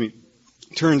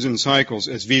turns in cycles,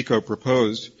 as Vico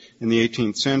proposed in the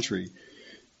 18th century,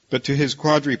 but to his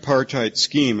quadripartite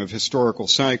scheme of historical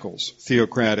cycles,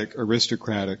 theocratic,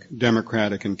 aristocratic,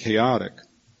 democratic, and chaotic,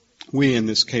 We, in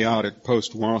this chaotic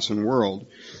post-Wasson world,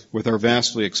 with our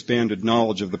vastly expanded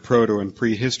knowledge of the proto and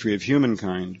prehistory of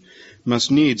humankind,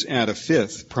 must needs add a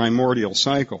fifth primordial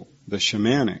cycle, the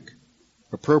shamanic.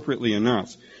 Appropriately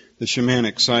enough, the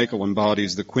shamanic cycle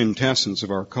embodies the quintessence of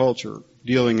our culture,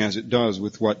 dealing as it does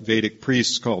with what Vedic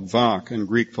priests called Vak and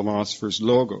Greek philosophers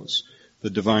Logos, the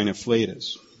divine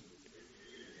afflatus.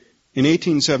 In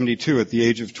 1872, at the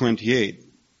age of 28,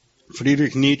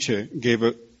 Friedrich Nietzsche gave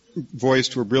a voice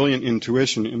to a brilliant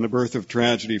intuition in the birth of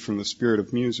tragedy from the spirit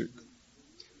of music.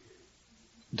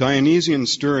 Dionysian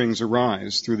stirrings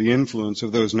arise through the influence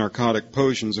of those narcotic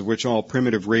potions of which all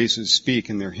primitive races speak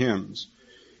in their hymns.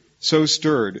 So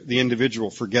stirred, the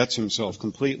individual forgets himself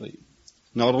completely.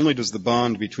 Not only does the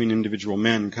bond between individual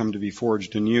men come to be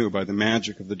forged anew by the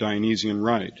magic of the Dionysian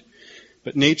rite,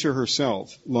 but nature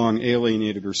herself, long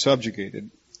alienated or subjugated,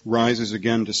 rises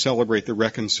again to celebrate the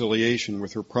reconciliation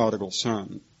with her prodigal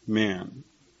son, man.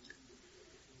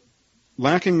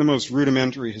 Lacking the most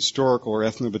rudimentary historical or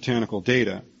ethnobotanical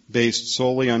data, based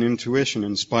solely on intuition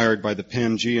inspired by the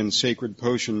Pangean sacred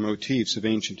potion motifs of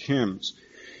ancient hymns,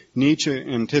 Nietzsche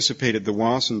anticipated the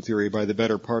Wasson theory by the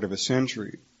better part of a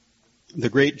century. The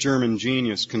great German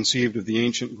genius conceived of the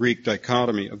ancient Greek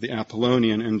dichotomy of the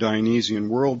Apollonian and Dionysian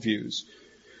worldviews.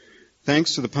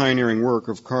 Thanks to the pioneering work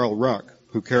of Karl Ruck,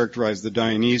 who characterized the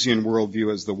Dionysian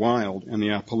worldview as the wild and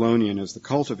the Apollonian as the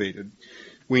cultivated,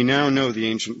 we now know the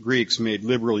ancient Greeks made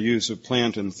liberal use of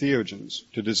plant entheogens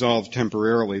to dissolve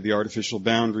temporarily the artificial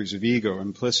boundaries of ego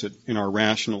implicit in our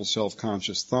rational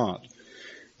self-conscious thought,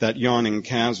 that yawning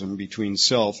chasm between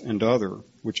self and other,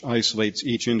 which isolates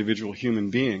each individual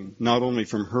human being, not only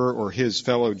from her or his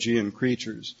fellow Gean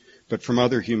creatures, but from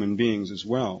other human beings as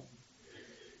well.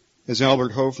 As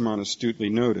Albert Hofmann astutely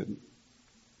noted,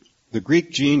 the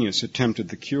Greek genius attempted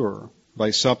the cure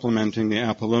by supplementing the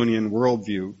Apollonian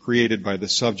worldview created by the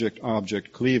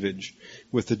subject-object cleavage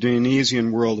with the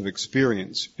Dionysian world of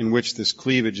experience, in which this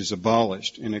cleavage is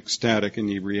abolished in ecstatic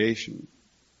inebriation.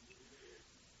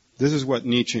 This is what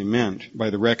Nietzsche meant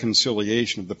by the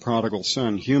reconciliation of the prodigal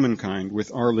son, humankind,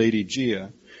 with Our Lady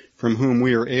Gia, from whom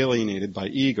we are alienated by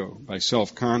ego, by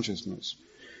self-consciousness.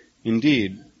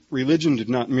 Indeed, religion did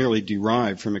not merely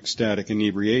derive from ecstatic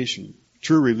inebriation.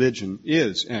 True religion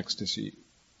is ecstasy,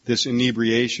 this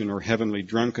inebriation or heavenly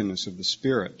drunkenness of the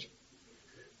spirit.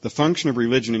 The function of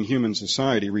religion in human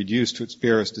society, reduced to its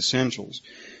barest essentials,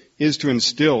 is to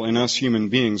instill in us human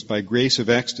beings, by grace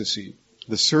of ecstasy,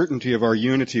 the certainty of our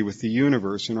unity with the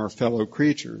universe and our fellow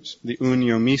creatures, the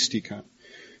unio mystica,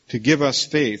 to give us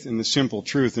faith in the simple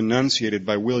truth enunciated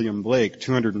by William Blake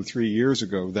 203 years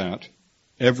ago that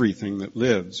everything that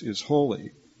lives is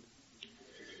holy.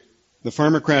 The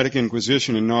Pharmacratic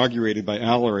Inquisition, inaugurated by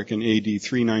Alaric in AD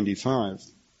 395,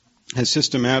 has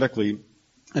systematically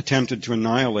attempted to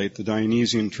annihilate the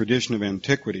Dionysian tradition of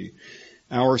antiquity,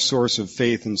 our source of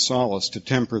faith and solace to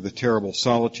temper the terrible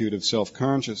solitude of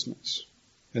self-consciousness.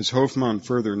 As Hofmann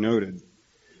further noted,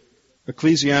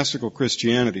 ecclesiastical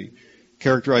Christianity,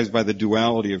 characterized by the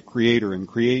duality of creator and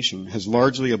creation, has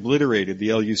largely obliterated the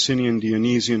Eleusinian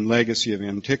Dionysian legacy of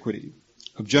antiquity.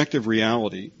 Objective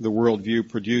reality, the worldview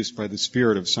produced by the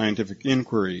spirit of scientific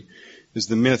inquiry, is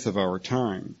the myth of our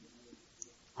time.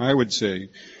 I would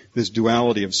say this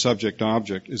duality of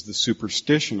subject-object is the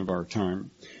superstition of our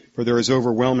time, for there is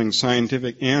overwhelming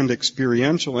scientific and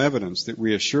experiential evidence that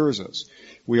reassures us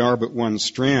we are but one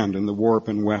strand in the warp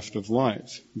and weft of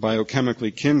life,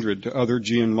 biochemically kindred to other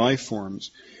Gean life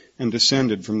forms and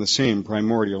descended from the same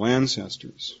primordial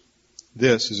ancestors.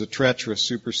 This is a treacherous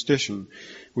superstition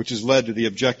which has led to the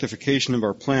objectification of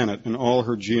our planet and all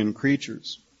her Gean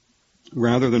creatures.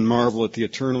 Rather than marvel at the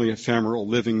eternally ephemeral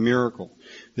living miracle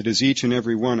that is each and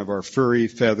every one of our furry,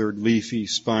 feathered, leafy,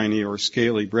 spiny, or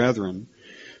scaly brethren,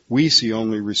 we see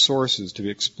only resources to be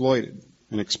exploited,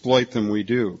 and exploit them we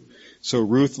do, so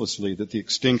ruthlessly that the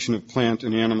extinction of plant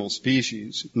and animal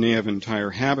species, nay of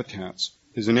entire habitats,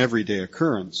 is an everyday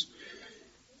occurrence.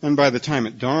 And by the time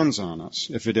it dawns on us,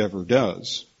 if it ever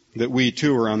does, that we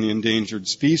too are on the endangered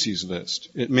species list,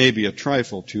 it may be a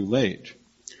trifle too late.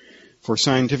 For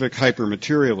scientific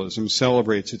hypermaterialism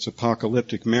celebrates its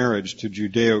apocalyptic marriage to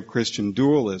Judeo-Christian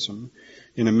dualism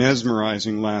in a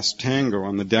mesmerizing last tango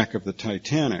on the deck of the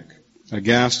Titanic, a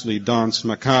ghastly danse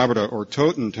macabre or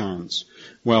Totentanz,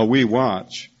 while we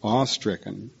watch,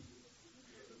 awe-stricken.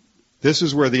 This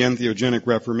is where the entheogenic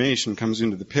reformation comes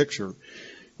into the picture,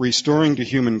 restoring to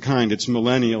humankind its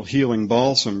millennial healing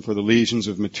balsam for the lesions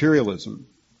of materialism,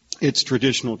 its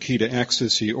traditional key to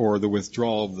ecstasy or the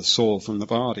withdrawal of the soul from the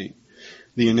body,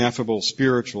 the ineffable,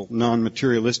 spiritual,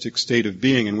 non-materialistic state of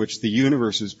being in which the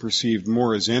universe is perceived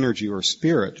more as energy or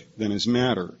spirit than as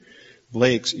matter,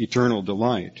 Blake's eternal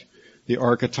delight, the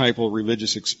archetypal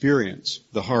religious experience,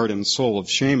 the heart and soul of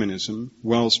shamanism,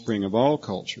 wellspring of all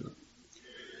culture.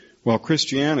 While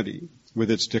Christianity,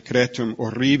 with its decretum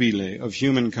horribile of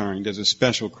humankind as a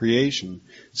special creation,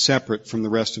 separate from the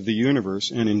rest of the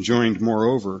universe and enjoined,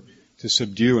 moreover, to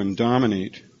subdue and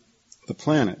dominate the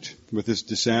planet with this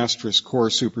disastrous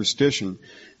core superstition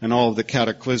and all of the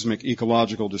cataclysmic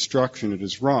ecological destruction it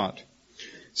has wrought,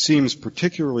 seems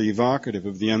particularly evocative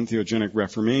of the entheogenic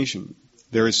Reformation.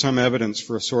 There is some evidence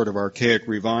for a sort of archaic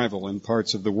revival in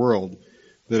parts of the world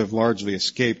that have largely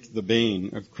escaped the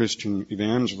bane of Christian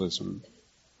evangelism.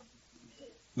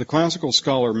 The classical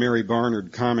scholar Mary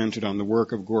Barnard commented on the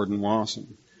work of Gordon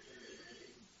Wasson.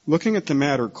 Looking at the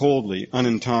matter coldly,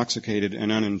 unintoxicated,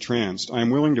 and unentranced, I am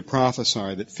willing to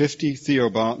prophesy that 50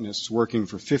 theobotanists working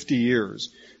for 50 years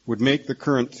would make the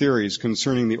current theories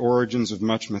concerning the origins of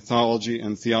much mythology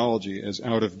and theology as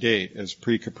out of date as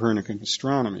pre-Copernican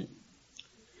astronomy.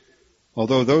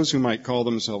 Although those who might call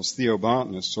themselves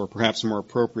theobotanists, or perhaps more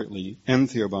appropriately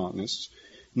entheobotanists,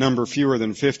 number fewer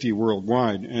than 50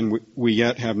 worldwide, and we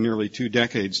yet have nearly 2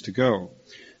 decades to go,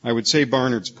 I would say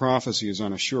Barnard's prophecy is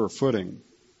on a sure footing.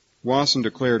 Wasson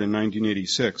declared in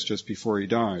 1986, just before he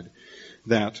died,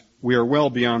 that we are well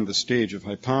beyond the stage of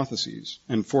hypotheses,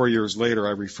 and 4 years later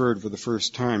I referred for the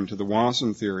first time to the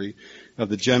Wasson theory of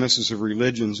the genesis of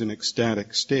religions in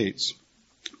ecstatic states,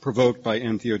 provoked by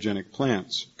entheogenic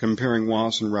plants, comparing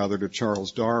Wasson rather to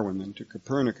Charles Darwin than to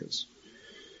Copernicus.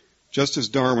 Just as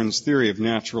Darwin's theory of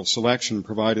natural selection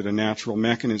provided a natural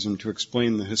mechanism to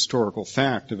explain the historical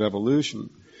fact of evolution,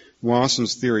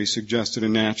 Wasson's theory suggested a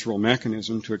natural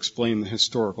mechanism to explain the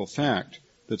historical fact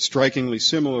that strikingly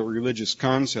similar religious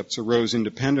concepts arose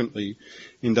independently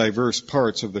in diverse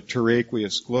parts of the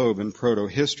terraqueous globe in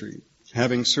proto-history,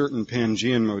 having certain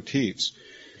Pangean motifs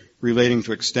relating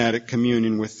to ecstatic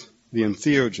communion with the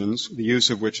entheogens, the use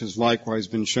of which has likewise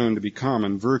been shown to be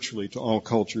common virtually to all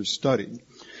cultures studied,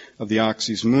 of the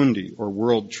axis mundi, or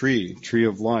world tree, tree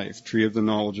of life, tree of the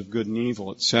knowledge of good and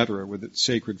evil, etc., with its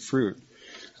sacred fruit,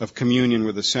 of communion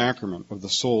with the sacrament, of the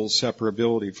soul's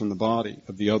separability from the body,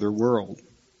 of the other world.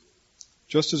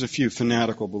 Just as a few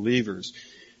fanatical believers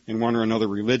in one or another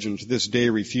religion to this day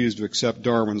refuse to accept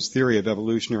Darwin's theory of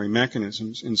evolutionary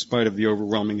mechanisms in spite of the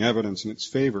overwhelming evidence in its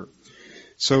favor,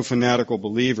 so fanatical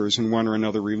believers in one or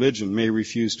another religion may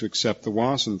refuse to accept the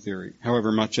Wasson theory,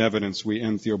 however much evidence we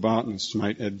entheobotanists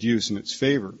might adduce in its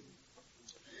favor.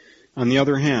 On the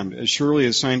other hand, as surely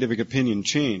as scientific opinion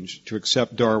changed to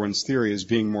accept Darwin's theory as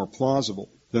being more plausible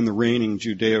than the reigning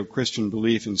Judeo-Christian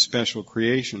belief in special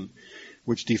creation,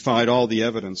 which defied all the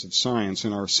evidence of science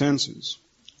and our senses,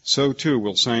 so too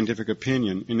will scientific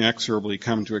opinion inexorably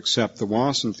come to accept the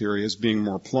Wasson theory as being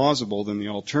more plausible than the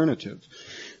alternative,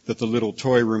 that the little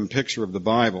toy room picture of the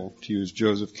Bible, to use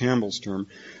Joseph Campbell's term,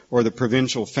 or the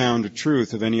provincial found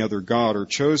truth of any other god or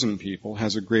chosen people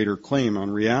has a greater claim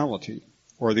on reality,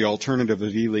 or the alternative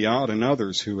of Eliade and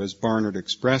others who, as Barnard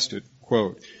expressed it,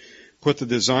 quote, put the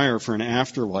desire for an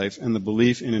afterlife and the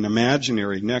belief in an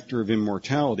imaginary nectar of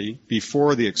immortality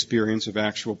before the experience of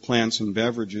actual plants and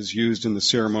beverages used in the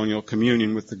ceremonial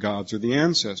communion with the gods or the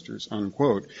ancestors,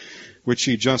 unquote, which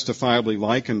he justifiably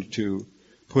likened to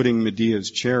putting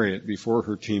Medea's chariot before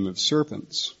her team of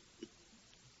serpents.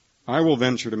 I will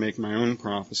venture to make my own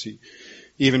prophecy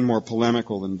even more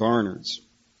polemical than Barnard's.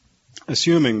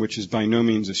 Assuming, which is by no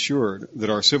means assured, that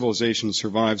our civilization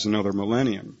survives another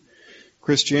millennium,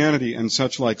 Christianity and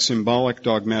such like symbolic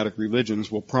dogmatic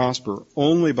religions will prosper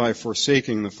only by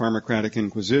forsaking the Pharmacratic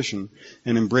Inquisition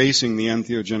and embracing the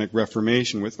entheogenic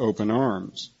Reformation with open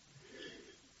arms.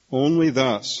 Only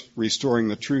thus, restoring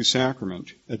the true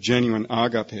sacrament, a genuine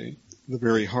agape, the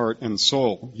very heart and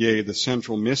soul, yea, the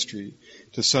central mystery,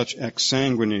 to such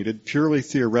exsanguinated, purely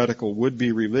theoretical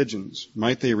would-be religions,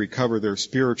 might they recover their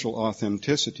spiritual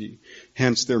authenticity,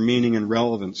 hence their meaning and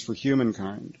relevance for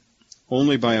humankind.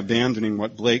 Only by abandoning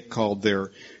what Blake called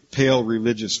their pale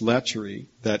religious lechery,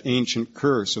 that ancient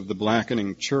curse of the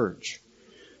blackening church.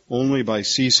 Only by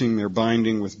ceasing their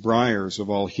binding with briars of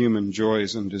all human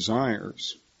joys and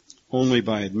desires. Only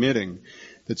by admitting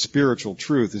that spiritual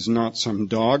truth is not some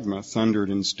dogma thundered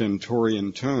in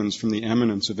stentorian tones from the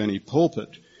eminence of any pulpit,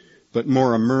 but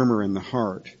more a murmur in the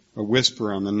heart, a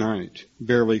whisper on the night,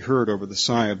 barely heard over the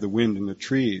sigh of the wind in the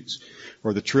trees,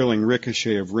 or the trilling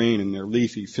ricochet of rain in their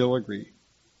leafy filigree.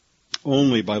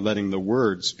 Only by letting the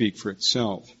word speak for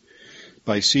itself,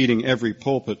 by ceding every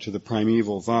pulpit to the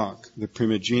primeval Vak, the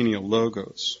primigenial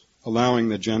Logos, allowing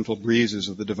the gentle breezes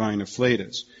of the divine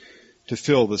afflatus, to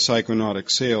fill the psychonautic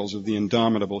sails of the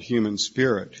indomitable human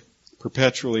spirit,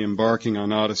 perpetually embarking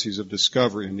on odysseys of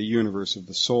discovery in the universe of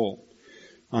the soul,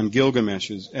 on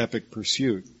Gilgamesh's epic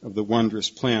pursuit of the wondrous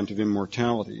plant of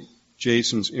immortality,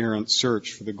 Jason's errant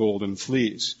search for the golden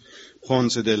fleece,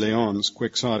 Ponce de Leon's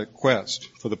quixotic quest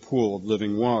for the pool of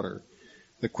living water,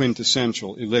 the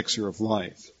quintessential elixir of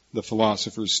life, the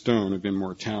philosopher's stone of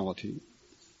immortality.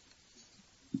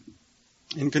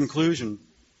 In conclusion,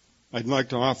 I'd like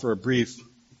to offer a brief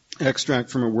extract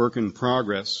from a work in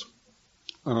progress,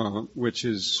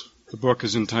 the book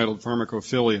is entitled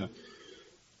Pharmacophilia,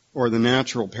 or the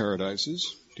Natural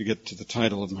Paradises, to get to the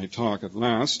title of my talk at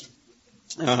last.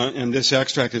 And this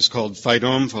extract is called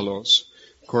Phytomphalos.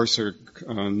 Of course, their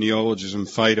neologism,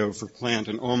 phyto for plant,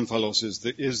 and omphalos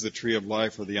is the tree of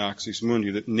life, or the axis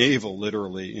mundi, the navel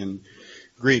literally in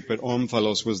Greek, but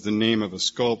omphalos was the name of a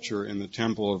sculpture in the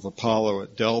temple of Apollo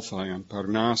at Delphi on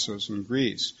Parnassus in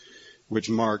Greece, which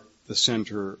marked the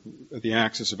center, the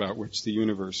axis about which the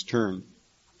universe turned.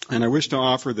 And I wish to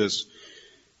offer this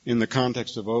in the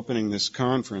context of opening this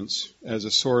conference as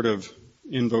a sort of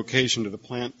invocation to the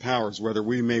plant powers, whether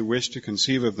we may wish to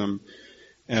conceive of them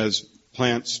as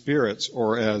plant spirits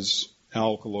or as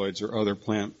alkaloids or other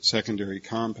plant secondary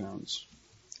compounds.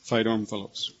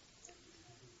 Phytomphalos.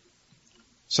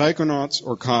 Psychonauts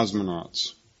or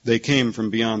cosmonauts, they came from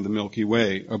beyond the Milky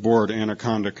Way aboard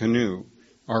Anaconda Canoe,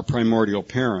 our primordial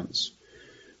parents.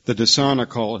 The Dasana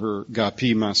call her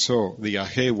Gapi Maso, the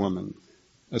Ahe woman,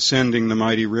 ascending the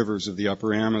mighty rivers of the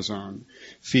upper Amazon,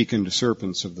 fecund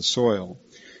serpents of the soil,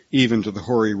 even to the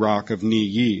hoary rock of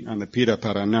Niyi on the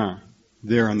Piraparaná,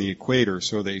 there on the equator,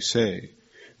 so they say,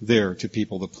 there to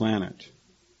people the planet.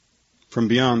 From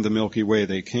beyond the Milky Way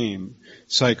they came,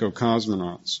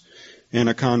 psycho-cosmonauts,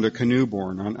 Anaconda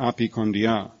canoe-born on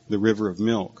Apikondia, the river of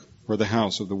milk, where the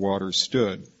house of the waters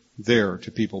stood, there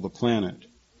to people the planet.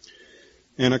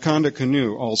 Anaconda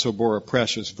canoe also bore a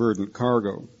precious verdant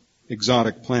cargo,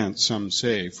 exotic plants, some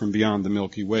say, from beyond the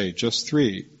Milky Way, just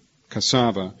 3,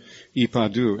 cassava,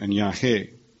 ipadu, and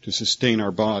yahe, to sustain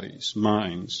our bodies,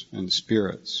 minds, and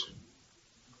spirits.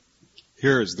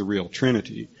 Here is the real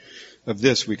Trinity. Of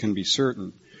this we can be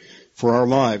certain. For our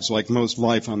lives, like most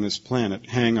life on this planet,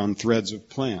 hang on threads of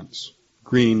plants,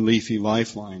 green leafy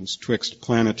lifelines twixt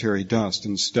planetary dust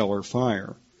and stellar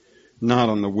fire, not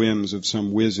on the whims of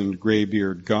some wizened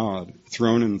graybeard god,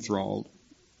 throne enthralled.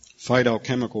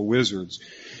 Phytochemical wizards,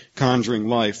 conjuring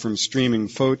life from streaming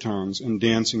photons and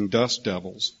dancing dust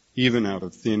devils, even out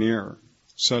of thin air.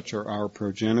 Such are our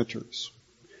progenitors.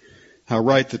 How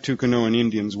right the Tucanoan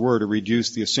Indians were to reduce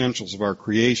the essentials of our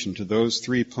creation to those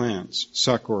 3 plants,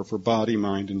 succor for body,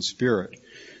 mind, and spirit,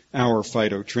 our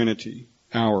phytotrinity,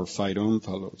 our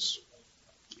phytomphalos.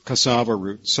 Cassava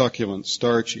root, succulent,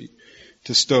 starchy,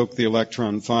 to stoke the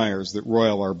electron fires that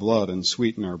roil our blood and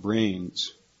sweeten our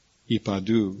brains.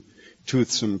 Ipadu,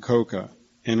 toothsome coca,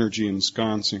 energy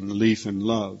ensconcing, leaf and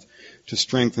love, to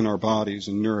strengthen our bodies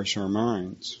and nourish our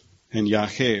minds. And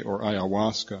yahe, or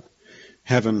ayahuasca,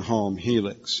 heaven halm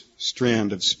helix,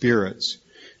 strand of spirits,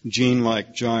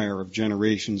 gene-like gyre of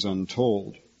generations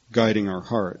untold, guiding our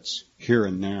hearts, here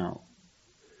and now.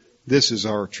 This is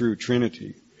our true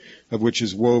Trinity, of which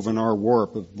is woven our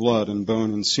warp of blood and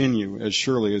bone and sinew, as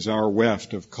surely as our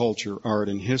weft of culture, art,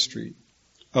 and history.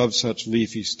 Of such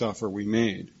leafy stuff are we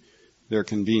made. There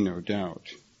can be no doubt.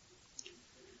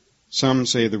 Some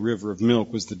say the river of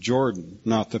milk was the Jordan,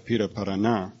 not the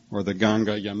Piraparaná, or the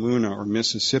Ganga, Yamuna, or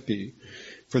Mississippi,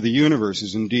 for the universe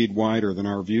is indeed wider than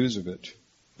our views of it.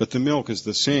 But the milk is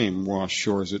the same, wash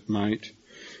shores it might.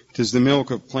 'Tis the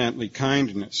milk of plantly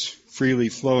kindness, freely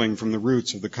flowing from the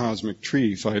roots of the cosmic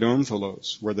tree,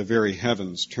 Phytomphalos, where the very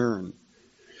heavens turn.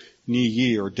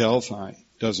 Niyi or Delphi,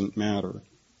 doesn't matter.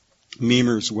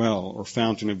 Mimer's well, or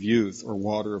fountain of youth, or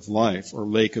water of life, or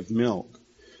lake of milk.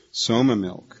 Soma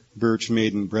milk, birch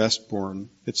maiden breastborn,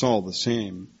 it's all the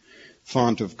same.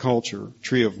 Font of culture,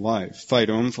 tree of life,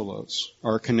 Phytomphalos,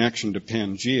 our connection to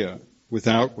Pangea,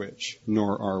 without which,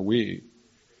 nor are we.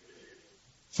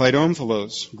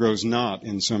 Phytomphalos grows not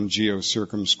in some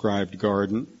geo-circumscribed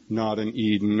garden, not in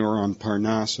Eden nor on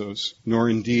Parnassus, nor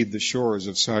indeed the shores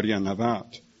of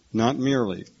Saryanavat, not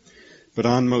merely, but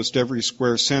on most every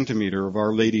square centimeter of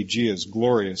Our Lady Gia's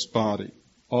glorious body,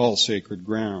 all sacred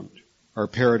ground. Our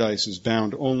paradise is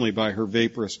bound only by her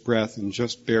vaporous breath and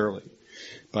just barely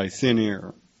by thin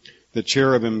air. The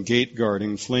cherubim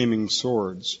gate-guarding flaming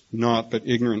swords, naught but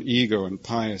ignorant ego and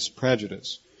pious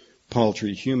prejudice,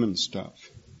 paltry human stuff.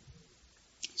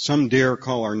 Some dare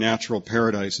call our natural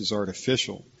paradises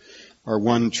artificial, our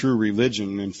one true religion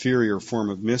an inferior form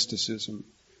of mysticism.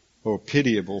 O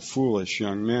pitiable, foolish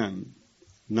young men!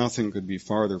 Nothing could be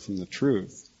farther from the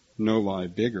truth, no lie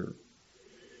bigger.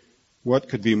 What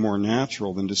could be more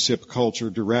natural than to sip culture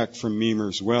direct from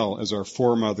Mimer's well as our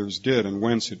foremothers did and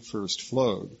whence it first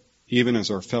flowed, even as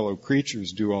our fellow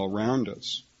creatures do all round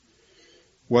us?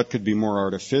 What could be more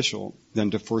artificial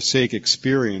than to forsake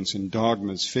experience in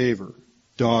dogma's favor,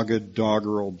 dogged,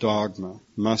 doggerel dogma,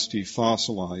 musty,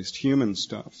 fossilized human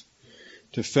stuff?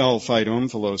 To fell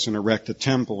Phytomphilos and erect a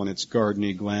temple in its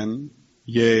gardeny glen?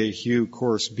 Yea, hew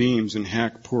coarse beams and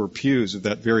hack poor pews of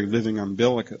that very living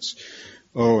umbilicus,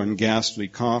 and ghastly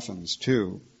coffins,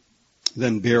 too.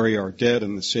 Then bury our dead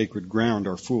in the sacred ground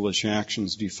our foolish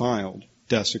actions defiled,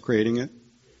 desecrating it?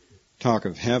 Talk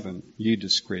of heaven, ye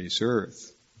disgrace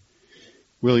earth.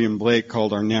 William Blake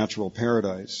called our natural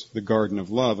paradise the Garden of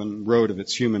Love and wrote of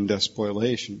its human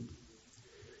despoilation.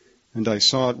 And I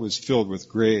saw it was filled with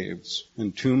graves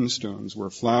and tombstones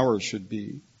where flowers should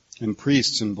be, and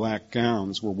priests in black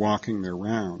gowns were walking their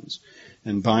rounds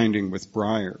and binding with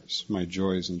briars my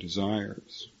joys and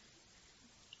desires.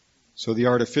 So the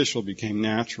artificial became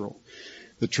natural,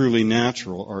 the truly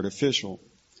natural artificial.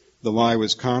 The lie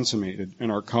was consummated,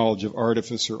 and our College of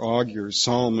Artificer Augurs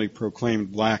solemnly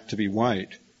proclaimed black to be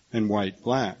white and white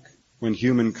black, when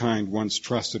humankind once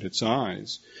trusted its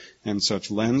eyes and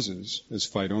such lenses as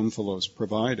Phytomphilos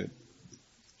provided.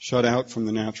 Shut out from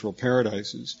the natural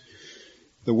paradises,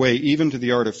 the way even to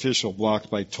the artificial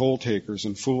blocked by toll-takers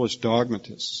and foolish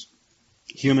dogmatists,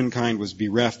 humankind was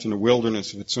bereft in a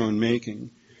wilderness of its own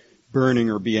making, burning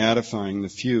or beatifying the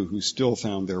few who still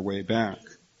found their way back.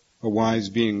 A wise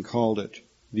being called it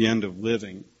the end of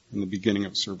living and the beginning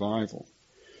of survival.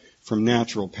 From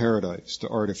natural paradise to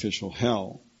artificial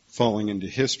hell, falling into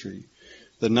history,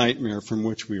 the nightmare from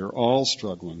which we are all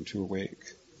struggling to awake.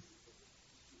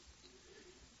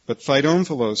 But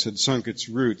Phytomphilos had sunk its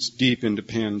roots deep into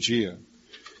Pangaea,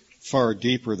 far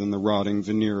deeper than the rotting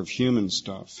veneer of human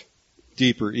stuff,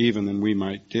 deeper even than we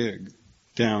might dig,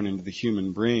 down into the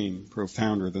human brain,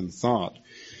 profounder than thought,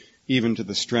 even to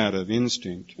the strata of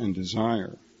instinct and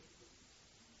desire.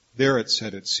 There it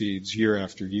set its seeds year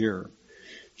after year,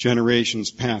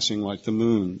 generations passing like the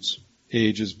moons,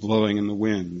 ages blowing in the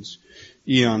winds,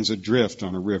 eons adrift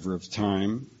on a river of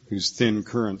time, whose thin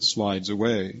current slides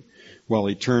away, while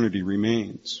eternity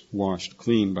remains, washed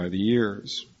clean by the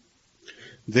years.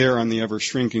 There on the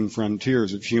ever-shrinking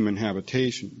frontiers of human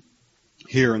habitation,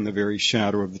 here in the very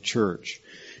shadow of the church,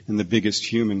 in the biggest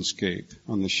humanscape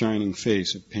on the shining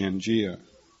face of Pangaea.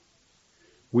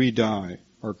 We die,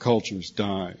 our cultures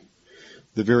die.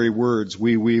 The very words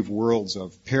we weave worlds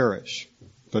of perish,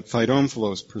 but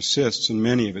Phytomphilos persists in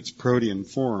many of its protean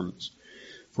forms,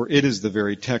 for it is the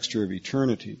very texture of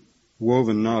eternity,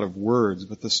 woven not of words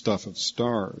but the stuff of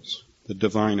stars, the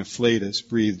divine afflatus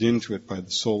breathed into it by the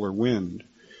solar wind.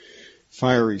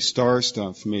 Fiery star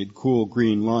stuff made cool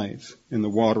green life in the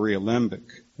watery alembic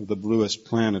of the bluest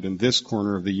planet in this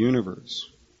corner of the universe.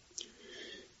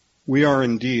 We are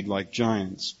indeed like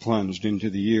giants plunged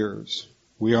into the years.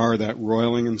 We are that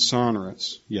roiling and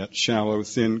sonorous, yet shallow,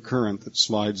 thin current that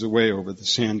slides away over the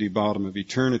sandy bottom of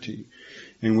eternity,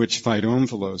 in which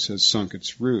Phytomphilos has sunk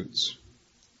its roots.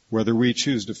 Whether we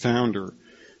choose to founder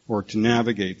or to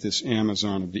navigate this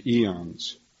Amazon of the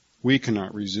eons, we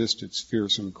cannot resist its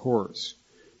fearsome course.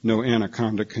 No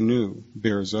anaconda canoe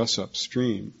bears us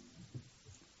upstream.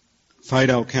 Fight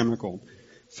alchemical,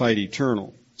 fight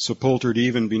eternal, sepultured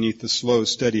even beneath the slow,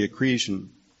 steady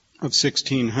accretion of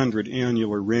 1,600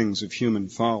 annular rings of human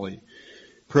folly.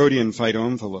 Protean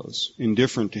Phytomphilos,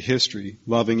 indifferent to history,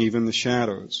 loving even the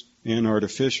shadows,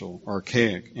 inartificial,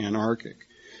 archaic, anarchic,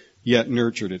 yet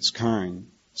nurtured its kind,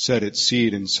 set its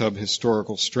seed in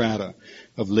sub-historical strata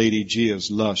of Lady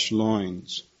Gia's lush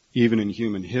loins, even in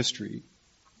human history,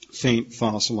 faint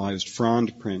fossilized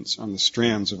frond prints on the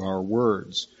strands of our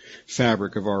words,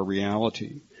 fabric of our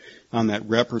reality, on that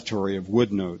repertory of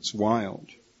wood notes wild.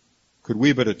 Could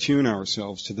we but attune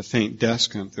ourselves to the faint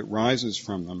descant that rises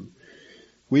from them,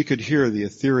 we could hear the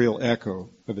ethereal echo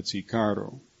of its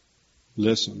Icaro.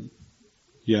 Listen.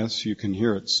 Yes, you can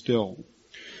hear it still.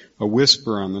 A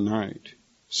whisper on the night,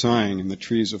 sighing in the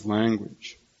trees of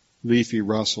language, leafy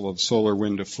rustle of solar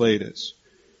wind afflatus,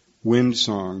 wind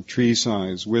song, tree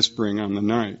sighs whispering on the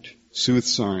night,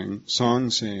 sooth-sighing,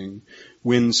 song-saying,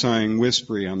 wind sighing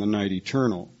whispery on the night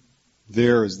eternal.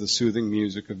 There is the soothing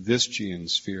music of this Gean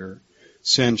sphere,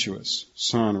 sensuous,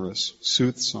 sonorous,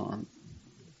 sooth-song.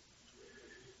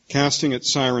 Casting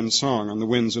its siren song on the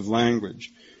winds of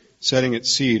language, setting its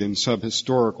seed in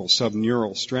subhistorical,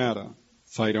 subneural strata,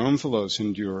 Phytomphilos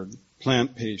endured,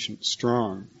 plant-patient,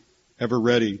 strong, ever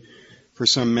ready for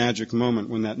some magic moment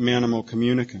when that manimal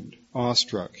communicant,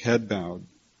 awestruck, head-bowed,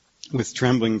 with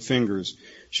trembling fingers,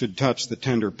 should touch the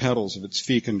tender petals of its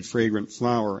fecund, fragrant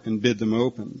flower and bid them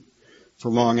open, for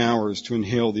long hours to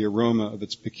inhale the aroma of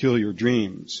its peculiar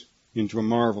dreams into a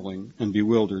marveling and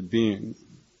bewildered being.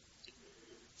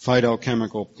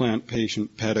 Phytochemical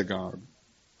plant-patient pedagogue,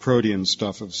 protean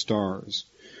stuff of stars,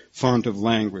 font of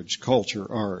language, culture,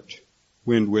 art,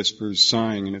 wind whispers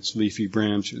sighing in its leafy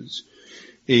branches,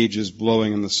 ages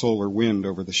blowing in the solar wind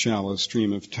over the shallow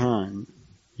stream of time,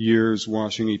 years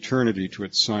washing eternity to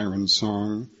its siren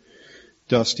song,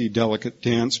 dusty, delicate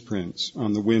dance prints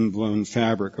on the wind-blown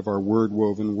fabric of our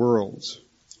word-woven worlds,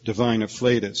 divine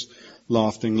afflatus,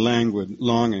 lofting, languid,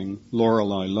 longing,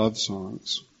 Lorelei love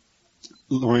songs,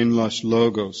 loin-lush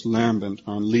logos lambent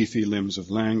on leafy limbs of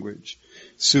language,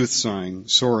 soothsaying,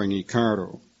 soaring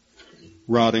Icardo,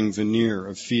 rotting veneer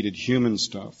of fetid human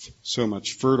stuff, so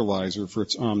much fertilizer for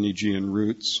its omnigean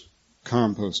roots,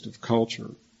 compost of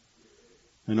culture.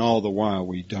 And all the while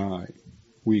we die.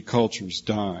 We cultures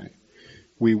die.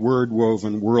 We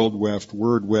word-woven, world-weft,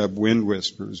 word-web wind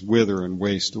whispers wither and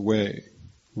waste away.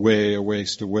 Way a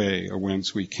waste away, a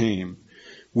whence we came.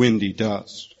 Windy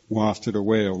dust, wafted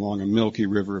away along a milky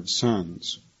river of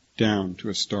suns, down to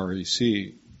a starry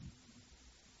sea.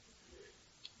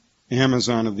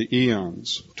 Amazon of the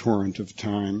eons, torrent of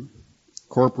time.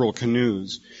 Corporal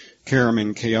canoes,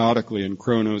 caromming chaotically in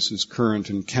Kronos' current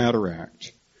and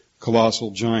cataract.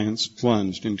 Colossal giants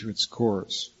plunged into its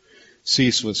course.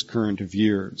 Ceaseless current of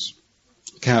years.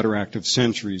 Cataract of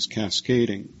centuries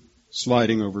cascading,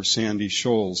 sliding over sandy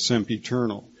shoals,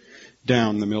 sempiternal,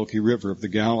 down the milky river of the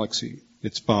galaxy,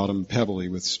 its bottom pebbly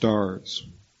with stars.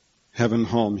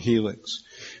 Heaven-halm helix,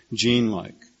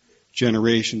 gene-like,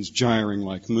 generations gyring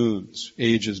like moons,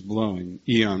 ages blowing,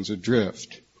 eons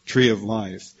adrift, tree of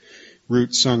life,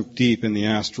 root sunk deep in the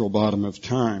astral bottom of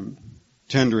time,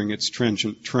 tendering its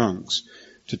trenchant trunks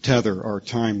to tether our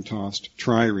time-tossed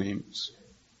triremes.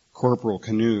 Corporal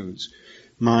canoes,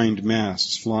 mind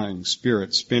masts flying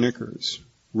spirit spinnakers,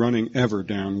 running ever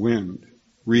downwind,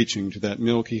 reaching to that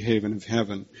milky haven of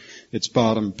heaven, its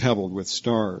bottom pebbled with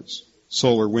stars,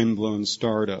 solar wind-blown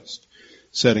stardust,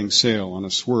 setting sail on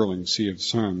a swirling sea of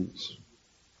suns.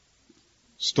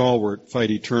 Stalwart,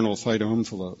 fight eternal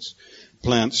phytomphilos,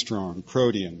 plant-strong,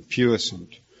 protean,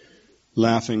 puissant,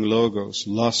 laughing logos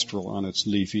lustral on its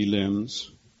leafy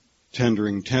limbs,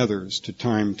 tendering tethers to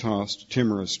time-tossed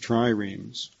timorous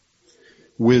triremes,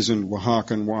 wizened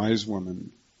Oaxacan wise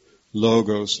woman,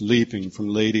 logos leaping from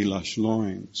lady-lush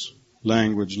loins,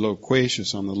 language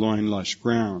loquacious on the loin-lush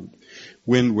ground,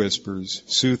 wind whispers,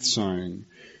 soothsaying,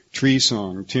 tree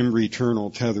song, timbre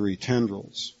eternal tethery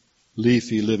tendrils,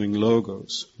 leafy living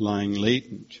logos lying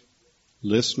latent,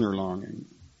 listener longing.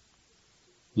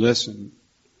 Listen.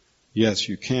 Yes,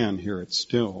 you can hear it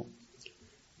still.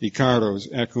 Icardos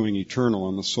echoing eternal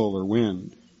on the solar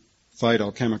wind.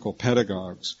 Phytochemical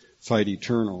pedagogues fight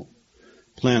eternal.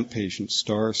 Plant-patient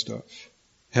star stuff.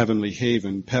 Heavenly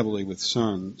haven pebbly with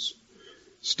suns.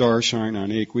 Starshine on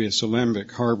aqueous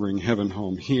alembic harboring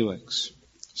heaven-home helix.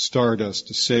 Stardust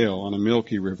to sail on a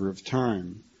milky river of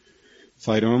time.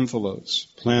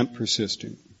 Phytomphilos, plant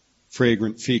persisting.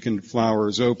 Fragrant fecund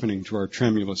flowers opening to our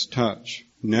tremulous touch.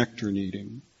 Nectar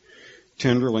kneading.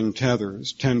 Tenderling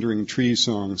tethers, tendering tree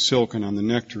song, silken on the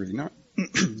nectary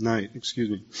night.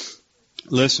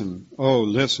 Listen, oh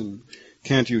listen,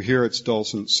 can't you hear its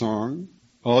dulcet song?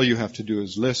 All you have to do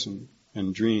is listen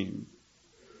and dream.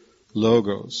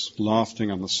 Logos,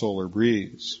 lofting on the solar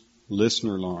breeze,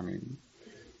 listener longing.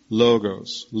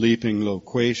 Logos, leaping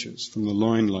loquacious from the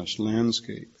loin-lush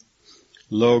landscape.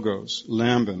 Logos,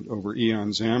 lambent over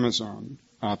eon's Amazon,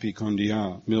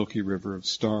 apicondia, milky river of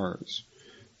stars.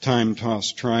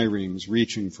 Time-tossed triremes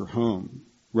reaching for home,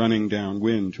 running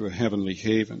downwind to a heavenly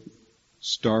haven,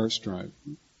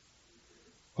 star-striving.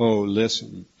 Oh,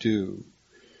 listen, do.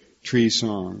 Tree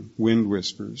song, wind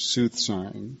whispers,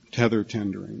 soothsaying, tether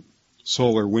tendering,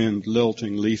 solar wind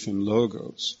lilting leaf and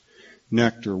logos,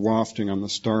 nectar wafting on the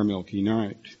star-milky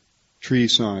night, tree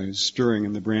sighs stirring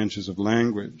in the branches of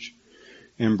language,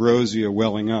 ambrosia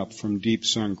welling up from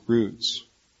deep-sunk roots,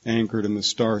 anchored in the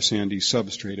star-sandy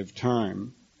substrate of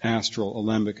time, astral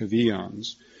alembic of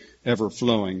eons,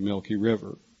 ever-flowing milky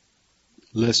river.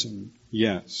 Listen,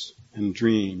 yes, and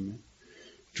dream.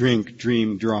 Drink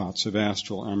dream draughts of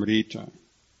astral amrita.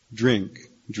 Drink,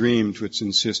 dream to its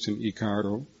insistent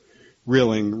Icardo,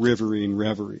 rilling riverine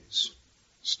reveries,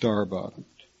 star-bottomed.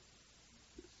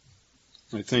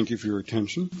 I thank you for your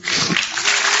attention.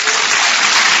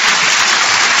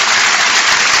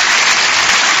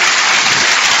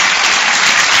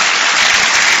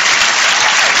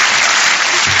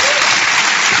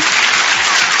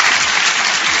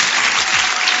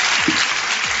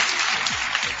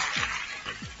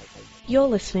 You're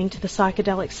listening to the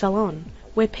Psychedelic Salon,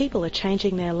 where people are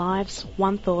changing their lives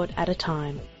one thought at a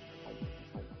time.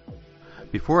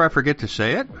 Before I forget to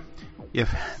say it,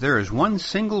 if there is one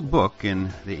single book in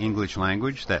the English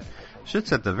language that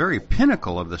sits at the very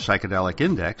pinnacle of the psychedelic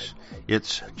index,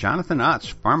 it's Jonathan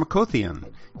Ott's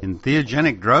Pharmacratic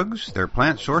Entheogenic Drugs, Their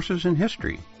Plant Sources and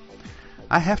History.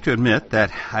 I have to admit that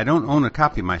I don't own a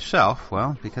copy myself,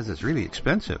 well, because it's really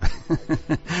expensive.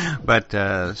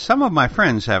 But some of my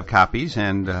friends have copies,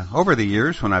 and over the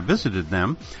years when I visited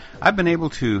them, I've been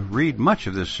able to read much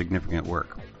of this significant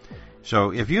work.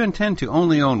 So if you intend to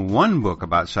only own one book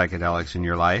about psychedelics in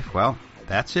your life, well,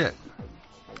 that's it.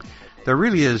 There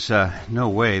really is no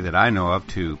way that I know of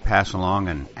to pass along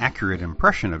an accurate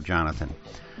impression of Jonathan.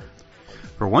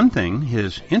 For one thing,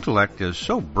 his intellect is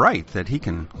so bright that he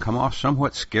can come off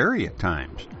somewhat scary at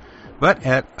times. But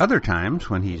at other times,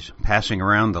 when he's passing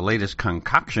around the latest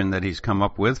concoction that he's come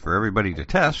up with for everybody to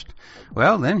test,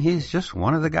 well, then he's just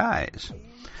one of the guys.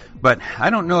 But I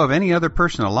don't know of any other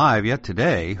person alive yet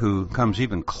today who comes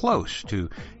even close to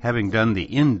having done the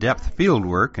in-depth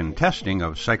fieldwork and testing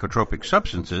of psychotropic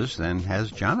substances than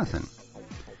has Jonathan.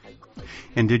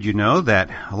 And did you know that,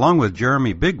 along with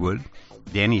Jeremy Bigwood,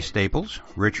 Danny Staples,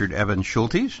 Richard Evans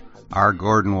Schultes, R.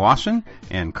 Gordon Wasson,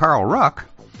 and Carl Ruck,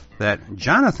 that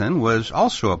Jonathan was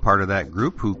also a part of that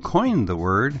group who coined the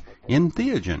word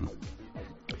entheogen.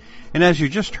 And as you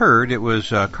just heard, it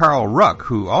was Carl Ruck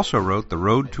who also wrote The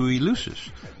Road to Eleusis,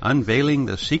 Unveiling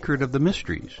the Secret of the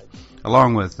Mysteries,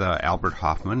 along with Albert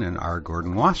Hoffman and R.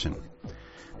 Gordon Wasson.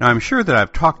 Now, I'm sure that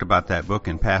I've talked about that book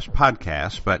in past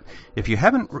podcasts, but if you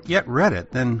haven't yet read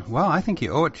it, then, well, I think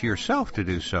you owe it to yourself to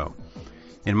do so.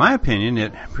 In my opinion,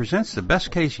 it presents the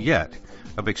best case yet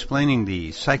of explaining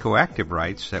the psychoactive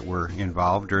rites that were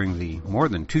involved during the more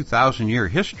than 2,000-year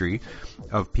history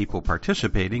of people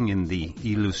participating in the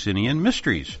Eleusinian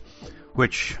mysteries,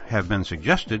 which have been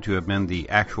suggested to have been the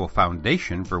actual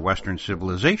foundation for Western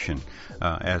civilization,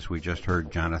 as we just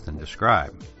heard Jonathan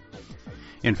describe.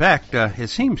 In fact,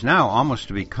 it seems now almost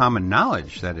to be common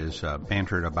knowledge that is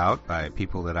bantered about by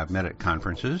people that I've met at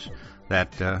conferences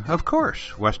that, of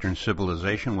course, Western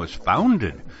civilization was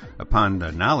founded upon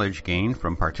the knowledge gained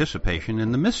from participation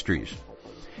in the mysteries.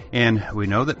 And we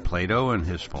know that Plato and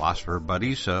his philosopher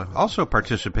buddies also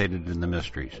participated in the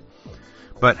mysteries.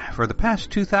 But for the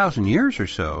past 2,000 years or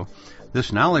so,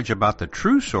 this knowledge about the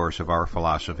true source of our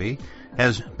philosophy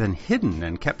has been hidden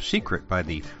and kept secret by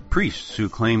the priests who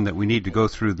claim that we need to go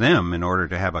through them in order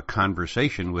to have a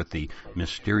conversation with the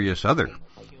mysterious other,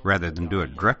 rather than do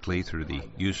it directly through the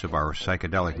use of our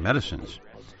psychedelic medicines.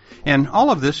 And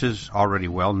all of this is already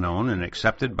well known and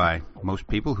accepted by most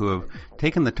people who have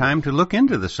taken the time to look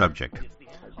into the subject.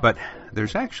 But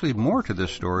there's actually more to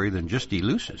this story than just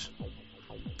Eleusis.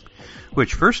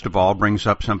 Which first of all brings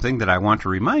up something that I want to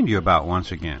remind you about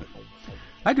once again.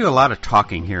 I do a lot of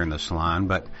talking here in the salon,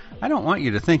 but I don't want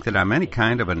you to think that I'm any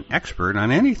kind of an expert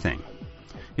on anything.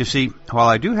 You see, while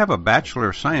I do have a Bachelor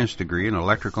of Science degree in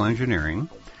electrical engineering,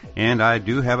 and I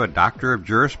do have a Doctor of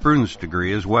Jurisprudence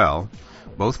degree as well,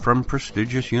 both from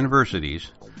prestigious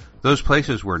universities, those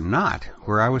places were not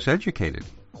where I was educated.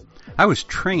 I was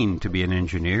trained to be an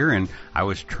engineer, and I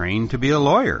was trained to be a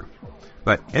lawyer.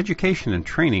 But education and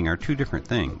training are two different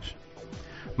things.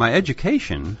 My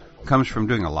education comes from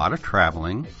doing a lot of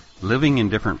traveling, living in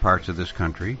different parts of this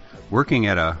country, working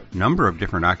at a number of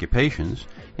different occupations,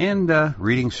 and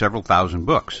reading several thousand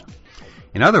books.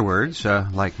 In other words,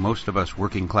 like most of us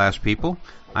working class people,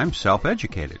 I'm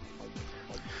self-educated.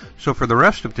 So for the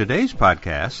rest of today's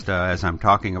podcast, as I'm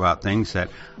talking about things that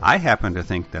I happen to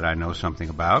think that I know something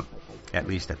about, at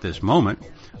least at this moment,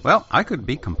 well, I could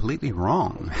be completely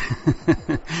wrong.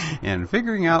 And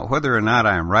figuring out whether or not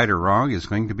I am right or wrong is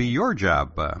going to be your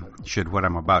job, should what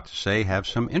I'm about to say have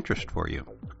some interest for you.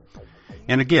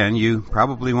 And again, you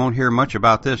probably won't hear much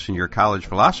about this in your college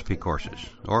philosophy courses.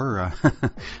 Or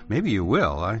maybe you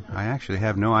will. I actually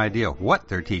have no idea what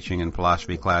they're teaching in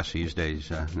philosophy class these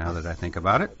days, now that I think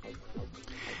about it.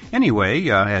 Anyway,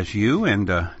 as you and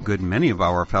a good many of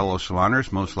our fellow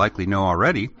saloners most likely know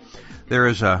already, there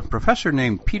is a professor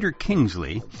named Peter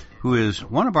Kingsley who is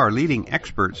one of our leading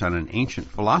experts on an ancient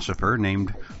philosopher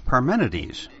named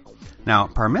Parmenides. Now,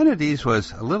 Parmenides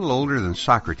was a little older than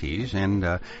Socrates,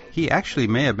 and he actually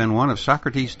may have been one of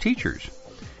Socrates' teachers.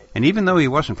 And even though he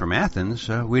wasn't from Athens,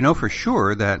 we know for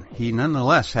sure that he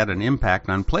nonetheless had an impact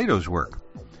on Plato's work.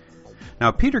 Now,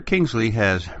 Peter Kingsley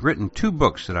has written 2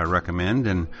 books that I recommend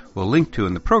and will link to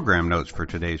in the program notes for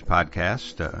today's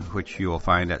podcast, which you will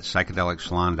find at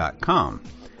psychedelicsalon.com.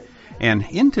 And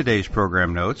in today's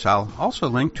program notes, I'll also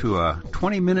link to a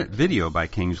 20-minute video by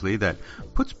Kingsley that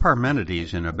puts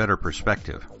Parmenides in a better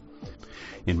perspective.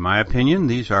 In my opinion,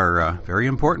 these are very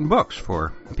important books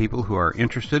for people who are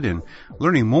interested in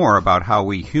learning more about how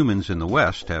we humans in the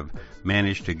West have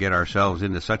managed to get ourselves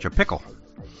into such a pickle.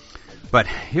 But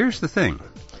here's the thing.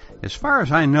 As far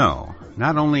as I know,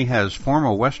 not only has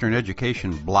formal Western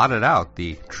education blotted out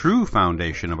the true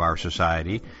foundation of our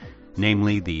society,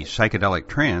 namely the psychedelic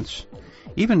trance,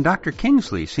 even Dr.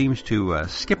 Kingsley seems to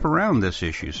skip around this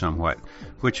issue somewhat,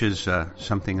 which is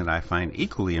something that I find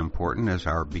equally important as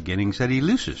our beginnings at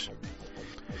Eleusis.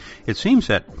 It seems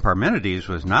that Parmenides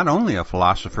was not only a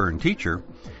philosopher and teacher,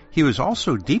 he was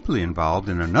also deeply involved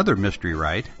in another mystery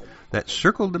rite that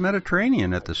circled the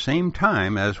Mediterranean at the same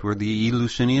time as were the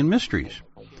Eleusinian mysteries.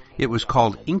 It was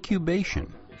called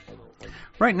incubation.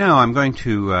 Right now I'm going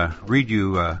to read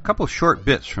you a couple short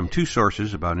bits from two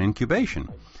sources about incubation.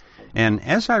 And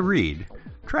as I read,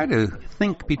 try to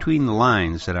think between the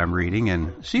lines that I'm reading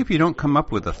and see if you don't come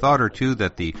up with a thought or two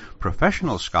that the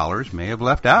professional scholars may have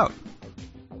left out.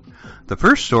 The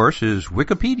first source is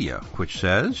Wikipedia, which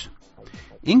says,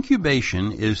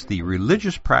 incubation is the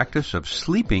religious practice of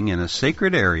sleeping in a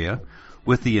sacred area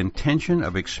with the intention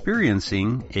of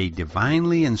experiencing a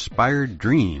divinely inspired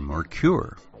dream or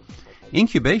cure.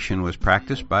 Incubation was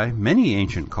practiced by many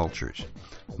ancient cultures.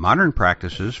 Modern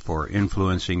practices for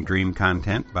influencing dream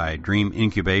content by dream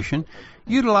incubation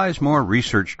utilize more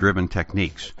research-driven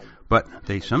techniques, but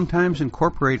they sometimes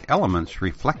incorporate elements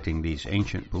reflecting these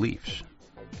ancient beliefs.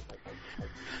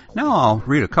 Now I'll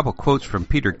read a couple quotes from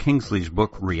Peter Kingsley's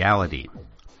book, Reality.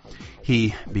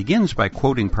 He begins by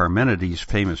quoting Parmenides'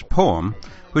 famous poem,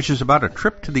 which is about a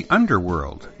trip to the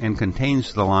underworld and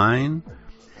contains the line,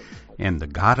 "And the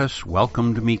goddess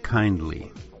welcomed me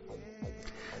kindly."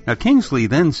 Now, Kingsley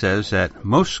then says that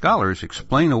most scholars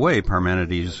explain away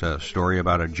Parmenides' story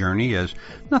about a journey as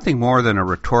nothing more than a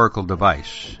rhetorical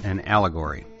device, an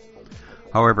allegory.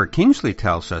 However, Kingsley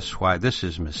tells us why this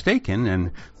is mistaken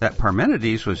and that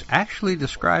Parmenides was actually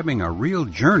describing a real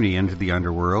journey into the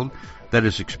underworld that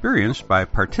is experienced by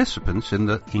participants in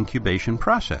the incubation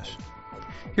process.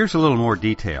 Here's a little more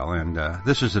detail, and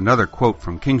this is another quote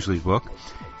from Kingsley's book.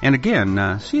 And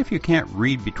again, see if you can't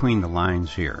read between the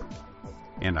lines here.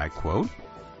 And I quote,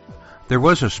 "There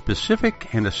was a specific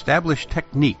and established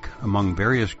technique among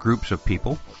various groups of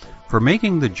people for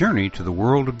making the journey to the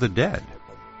world of the dead,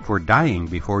 for dying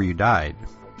before you died.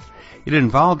 It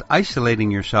involved isolating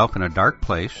yourself in a dark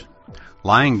place,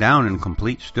 lying down in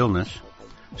complete stillness,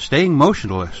 staying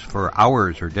motionless for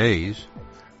hours or days.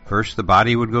 First the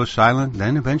body would go silent,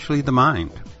 then eventually the mind.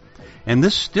 And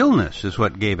this stillness is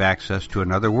what gave access to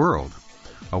another world,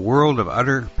 a world of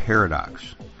utter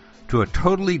paradox, to a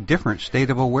totally different state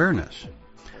of awareness.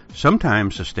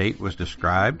 Sometimes the state was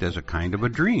described as a kind of a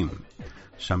dream.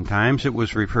 Sometimes it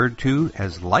was referred to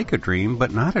as like a dream,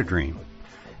 but not a dream,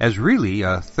 as really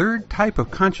a third type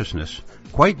of consciousness,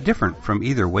 quite different from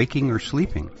either waking or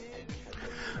sleeping.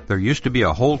 There used to be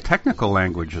a whole technical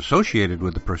language associated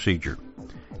with the procedure,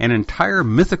 an entire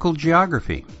mythical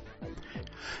geography.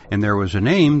 And there was a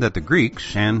name that the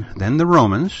Greeks and then the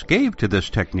Romans gave to this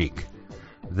technique.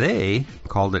 They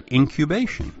called it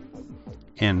incubation."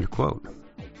 End quote.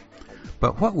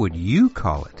 But what would you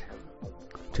call it?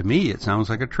 To me, it sounds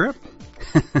like a trip.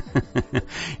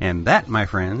 And that, my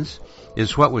friends,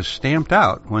 is what was stamped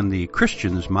out when the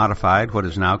Christians modified what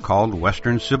is now called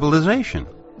Western civilization.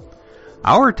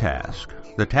 Our task,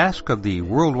 the task of the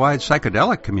worldwide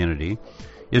psychedelic community,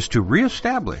 is to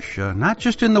reestablish, not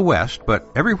just in the West,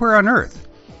 but everywhere on Earth,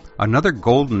 another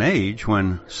golden age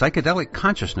when psychedelic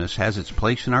consciousness has its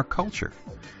place in our culture,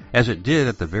 as it did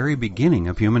at the very beginning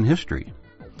of human history.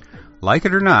 Like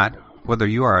it or not, whether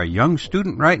you are a young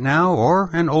student right now or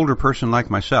an older person like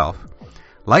myself,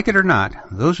 like it or not,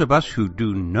 those of us who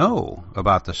do know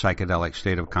about the psychedelic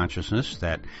state of consciousness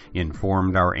that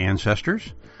informed our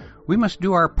ancestors, we must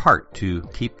do our part to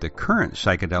keep the current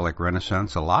psychedelic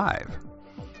renaissance alive.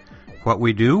 What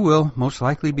we do will most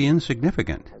likely be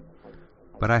insignificant,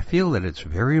 but I feel that it's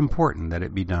very important that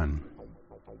it be done.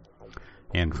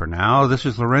 And for now, this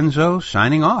is Lorenzo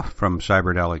signing off from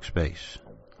Cyberdelic Space.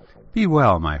 Be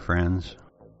well, my friends.